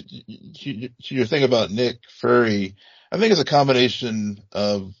answer your thing about Nick Fury, I think it's a combination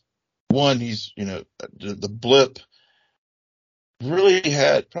of one, he's, the blip really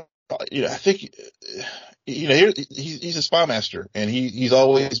had, I think, he's a spy master, and he's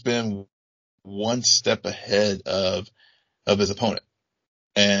always been one step ahead of his opponent.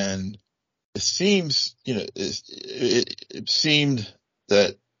 And it seems, it seemed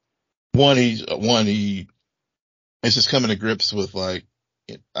that he is just coming to grips with like,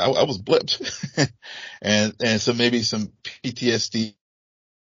 I was blipped, and so maybe some PTSD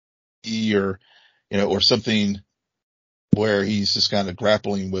or, or something where he's just kind of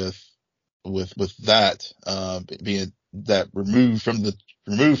grappling with that, being that removed from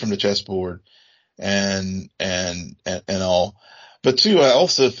the chessboard and all. But two, I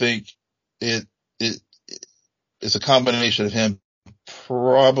also think it's a combination of him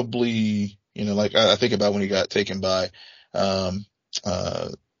probably, like I think about when he got taken by,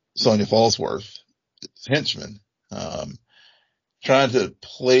 Sonya Falsworth, henchman, trying to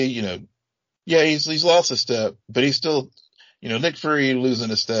play, yeah, he's lost a step, but he's still, Nick Fury losing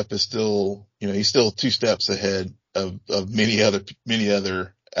a step is still, he's still 2 steps ahead of many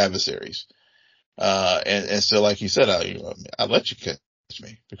other adversaries. And so like you said, I let you catch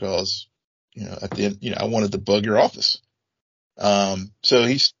me because, at the end, I wanted to bug your office. So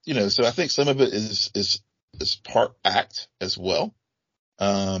he's, so I think some of it is part act as well.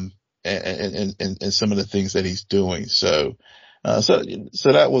 And some of the things that he's doing. So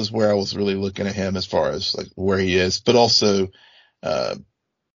that was where I was really looking at him as far as like where he is, but also, the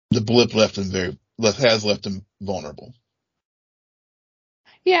blip has left him vulnerable.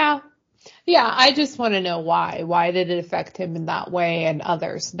 Yeah. Yeah, I just want to know why. Why did it affect him in that way and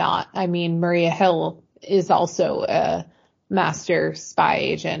others not? I mean, Maria Hill is also a master spy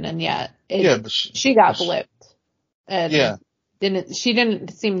agent, and yet she got blipped. And she didn't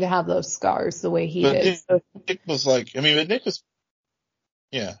seem to have those scars the way he did. Nick was like, Nick was,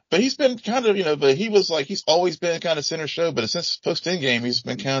 yeah, but he's been kind of, but he was like, he's always been kind of center show, but since post Endgame, he's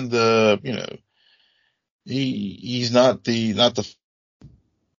been kind of, he's not the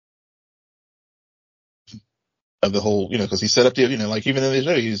of the whole, cause he set up the, like even in the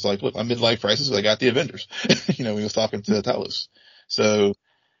show, he's like, look, my midlife crisis, I got the Avengers, when he was talking to Talos. So,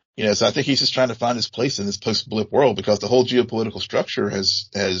 so I think he's just trying to find his place in this post-blip world because the whole geopolitical structure has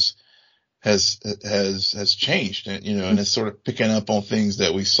changed, and, and it's sort of picking up on things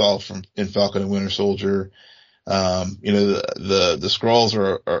that we saw in Falcon and Winter Soldier. The Skrulls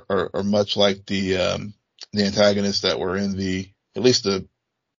are much like the antagonists that were in at least the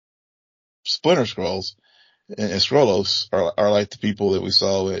Splinter Skrulls, and Skrullos are like the people that we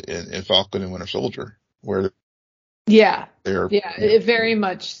saw in Falcon and Winter Soldier, where they're very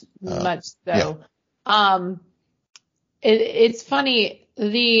much so. Yeah. It's funny,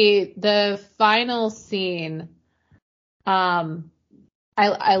 the final scene, I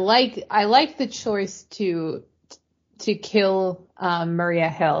like the choice to kill Maria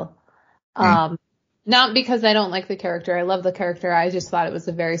Hill. Not because I don't like the character. I love the character. I just thought it was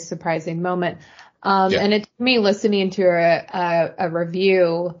a very surprising moment. And it took me listening to a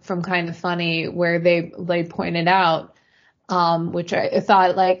review from Kind of Funny where they pointed out, which I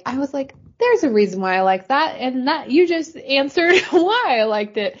thought, like, I was like, there's a reason why I like that. And that you just answered why I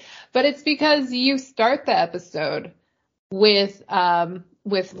liked it. But it's because you start the episode with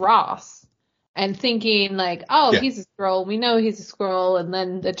Ross and thinking like, he's a Skrull. We know he's a Skrull. And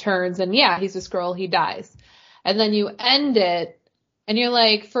then it turns and he's a Skrull. He dies. And then you end it. And you're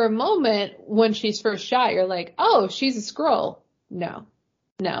like, for a moment, when she's first shot, you're like, oh, she's a Skrull. No,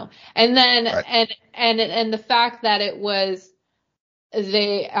 No. And then, Right. and the fact that it was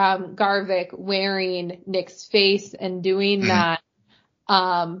Garvik wearing Nick's face and doing that,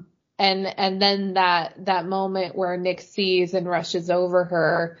 and then that moment where Nick sees and rushes over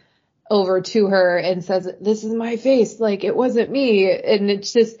to her and says, "This is my face. Like, it wasn't me." And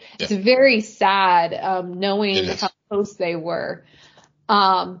it's just, it's very sad, knowing how close they were.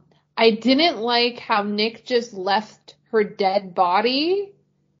 I didn't like how Nick just left her dead body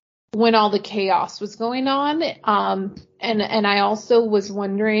when all the chaos was going on. And I also was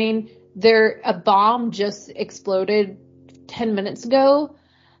wondering, a bomb just exploded 10 minutes ago,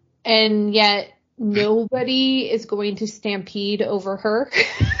 and yet nobody is going to stampede over her.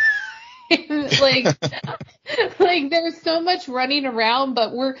 like there's so much running around,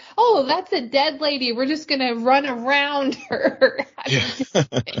 but that's a dead lady. We're just going to run around her. This is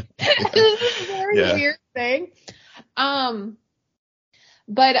a very weird thing.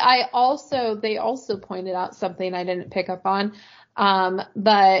 But they also pointed out something I didn't pick up on.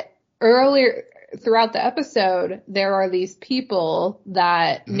 But earlier throughout the episode, there are these people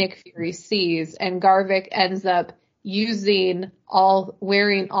that Nick Fury sees, and Garvik ends up wearing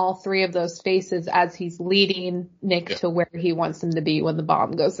all three of those faces as he's leading Nick to where he wants him to be when the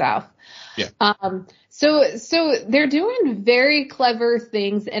bomb goes south. Yeah. So they're doing very clever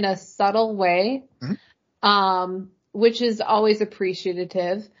things in a subtle way. Which is always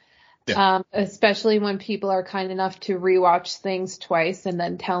appreciative, especially when people are kind enough to rewatch things twice and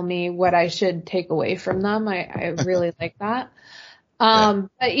then tell me what I should take away from them. I really like that.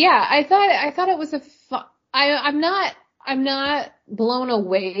 But yeah, I thought it was I'm not blown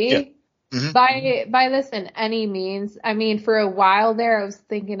away by this in any means. I mean, for a while there, I was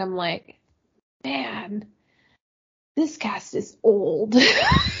thinking, I'm like, man, this cast is old.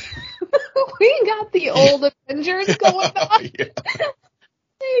 We got the old Avengers going on.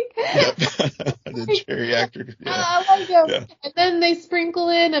 The cherry actor. I like him. And then they sprinkle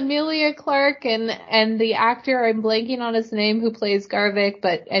in Emilia Clarke and the actor, I'm blanking on his name, who plays Garvik,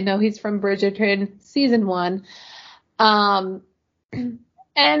 but I know he's from Bridgerton season 1. And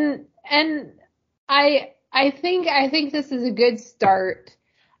I think this is a good start.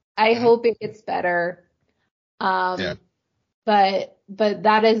 I hope it gets better. But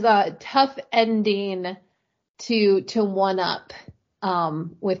that is a tough ending to one up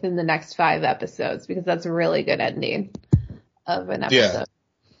within the next 5 episodes, because that's a really good ending of an episode.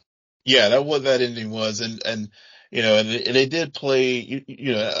 Yeah, that ending was, and you know, and they did play,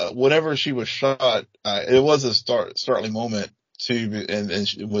 whenever she was shot, it was a startling moment too, and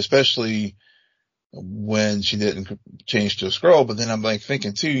especially when she didn't change to a Skrull. But then I'm like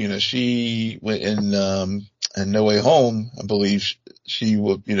thinking too, she went in No Way Home, I believe she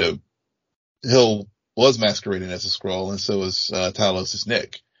would, Hill was masquerading as a Skrull, and so was Talos'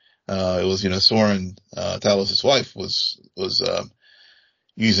 Nick. It was, Soren, Talos' wife was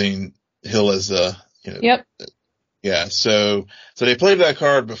using Hill as a, Yep. Yeah. So they played that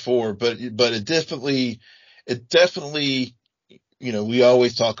card before, but it definitely, we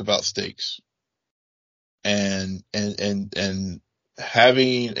always talk about stakes, and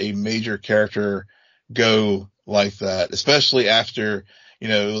having a major character go like that, especially after,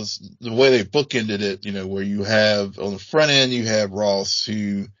 it was the way they bookended it, where you have on the front end, you have Ross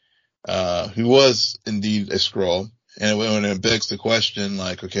who was indeed a Skrull. And when it begs the question,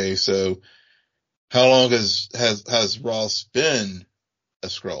 like, okay, so how long has Ross been a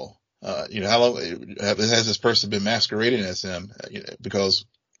Skrull? How long has this person been masquerading as him? Because,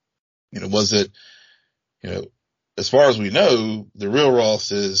 was it, as far as we know, the real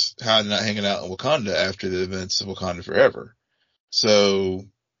Ross is hanging out in Wakanda after the events of Wakanda Forever. So,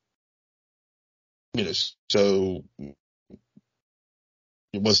 so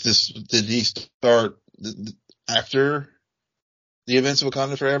did he start after the events of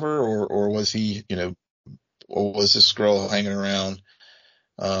Wakanda Forever, or was he, or was this Skrull hanging around,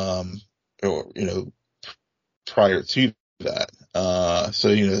 prior to that?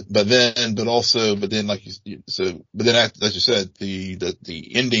 But then like as you said,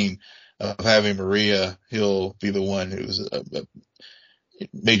 the ending of having Maria Hill be the one who's a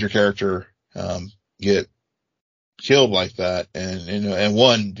major character, get killed like that. And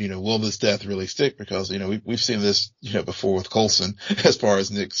will this death really stick? Because, we've seen this, before with Coulson as far as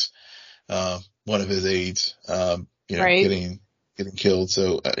Nick's, one of his aides, right, getting killed.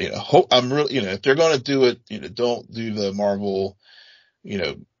 So, I'm really, if they're going to do it, don't do the Marvel,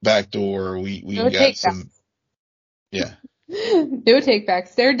 backdoor. We got some, no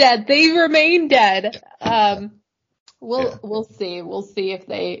takebacks. They're dead. They remain dead. We'll see. We'll see if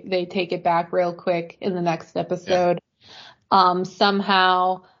they take it back real quick in the next episode.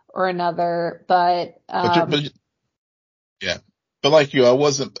 somehow or another. But, but yeah, but like you, I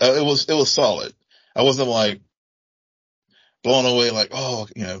wasn't, it was solid. I wasn't like blown away, like, oh,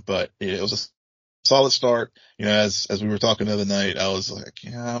 but yeah, it was a solid start. As we were talking the other night, I was like,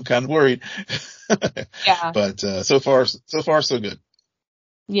 yeah, I'm kind of worried. yeah, But, so far, so good.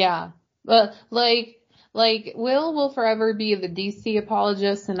 yeah. But like Will forever be the DC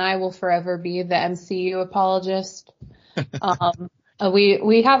apologist and I will forever be the MCU apologist.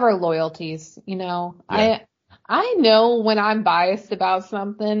 We have our loyalties, Yeah. I know when I'm biased about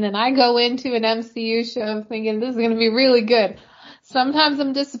something and I go into an MCU show thinking this is going to be really good. Sometimes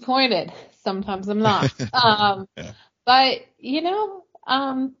I'm disappointed. Sometimes I'm not. Yeah. But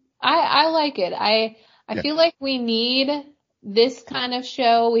I like it. I Yeah. feel like we need this kind of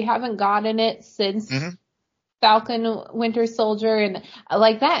show. We haven't gotten it since Hmm. Falcon Winter Soldier, and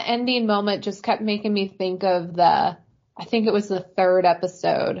like that ending moment just kept making me think of I think it was the third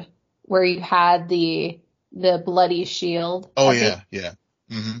episode where you had the bloody shield Oh at the yeah. Yeah.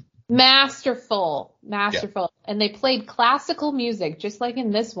 Hmm. masterful, Yeah. masterful, and they played classical music just like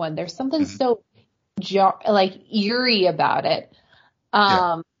in this one. There's something Hmm. so like eerie about it.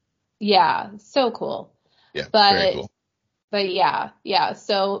 Yeah. Yeah, so cool. Yeah. Very But cool. yeah.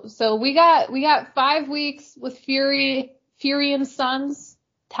 So we got 5 weeks with Fury and Sons,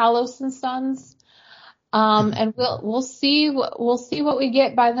 Talos and Sons. And we'll see what we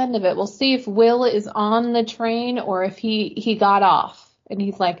get by the end of it. We'll see if Will is on the train or if he got off and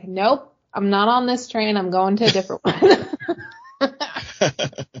he's like, nope, I'm not on this train. I'm going to a different one.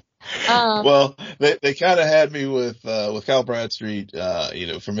 um, Well, they kind of had me with Cal Bradstreet,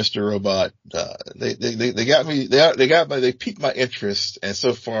 for Mr. Robot. They got me, they piqued my interest. And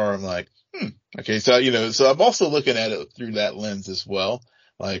so far I'm like, okay. So, so I'm also looking at it through that lens as well.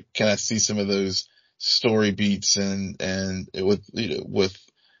 Like, can I see some of those story beats and with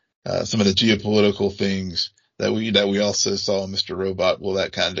some of the geopolitical things that we also saw in Mr. Robot? Will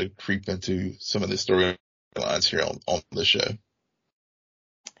that kind of creep into some of the storylines here on the show?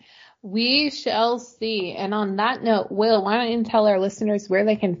 we shall see. And on that note, Will, why don't you tell our listeners where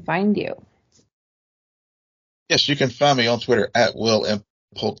they can find you? Yes, you can find me on Twitter at Will M.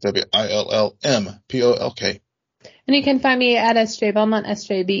 Polk, WILLMPOLK. And you can find me at SJ Belmont,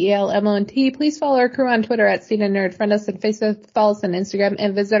 SJBELMONT. Please follow our crew on Twitter at CNN Friend us on Facebook, follow us on Instagram,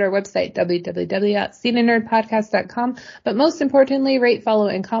 and visit our website, www.cnnerdpodcast.com. But most importantly, rate, follow,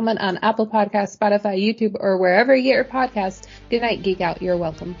 and comment on Apple Podcasts, Spotify, YouTube, or wherever you get your podcasts. Good night, Geek Out. You're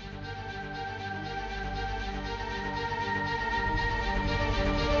welcome.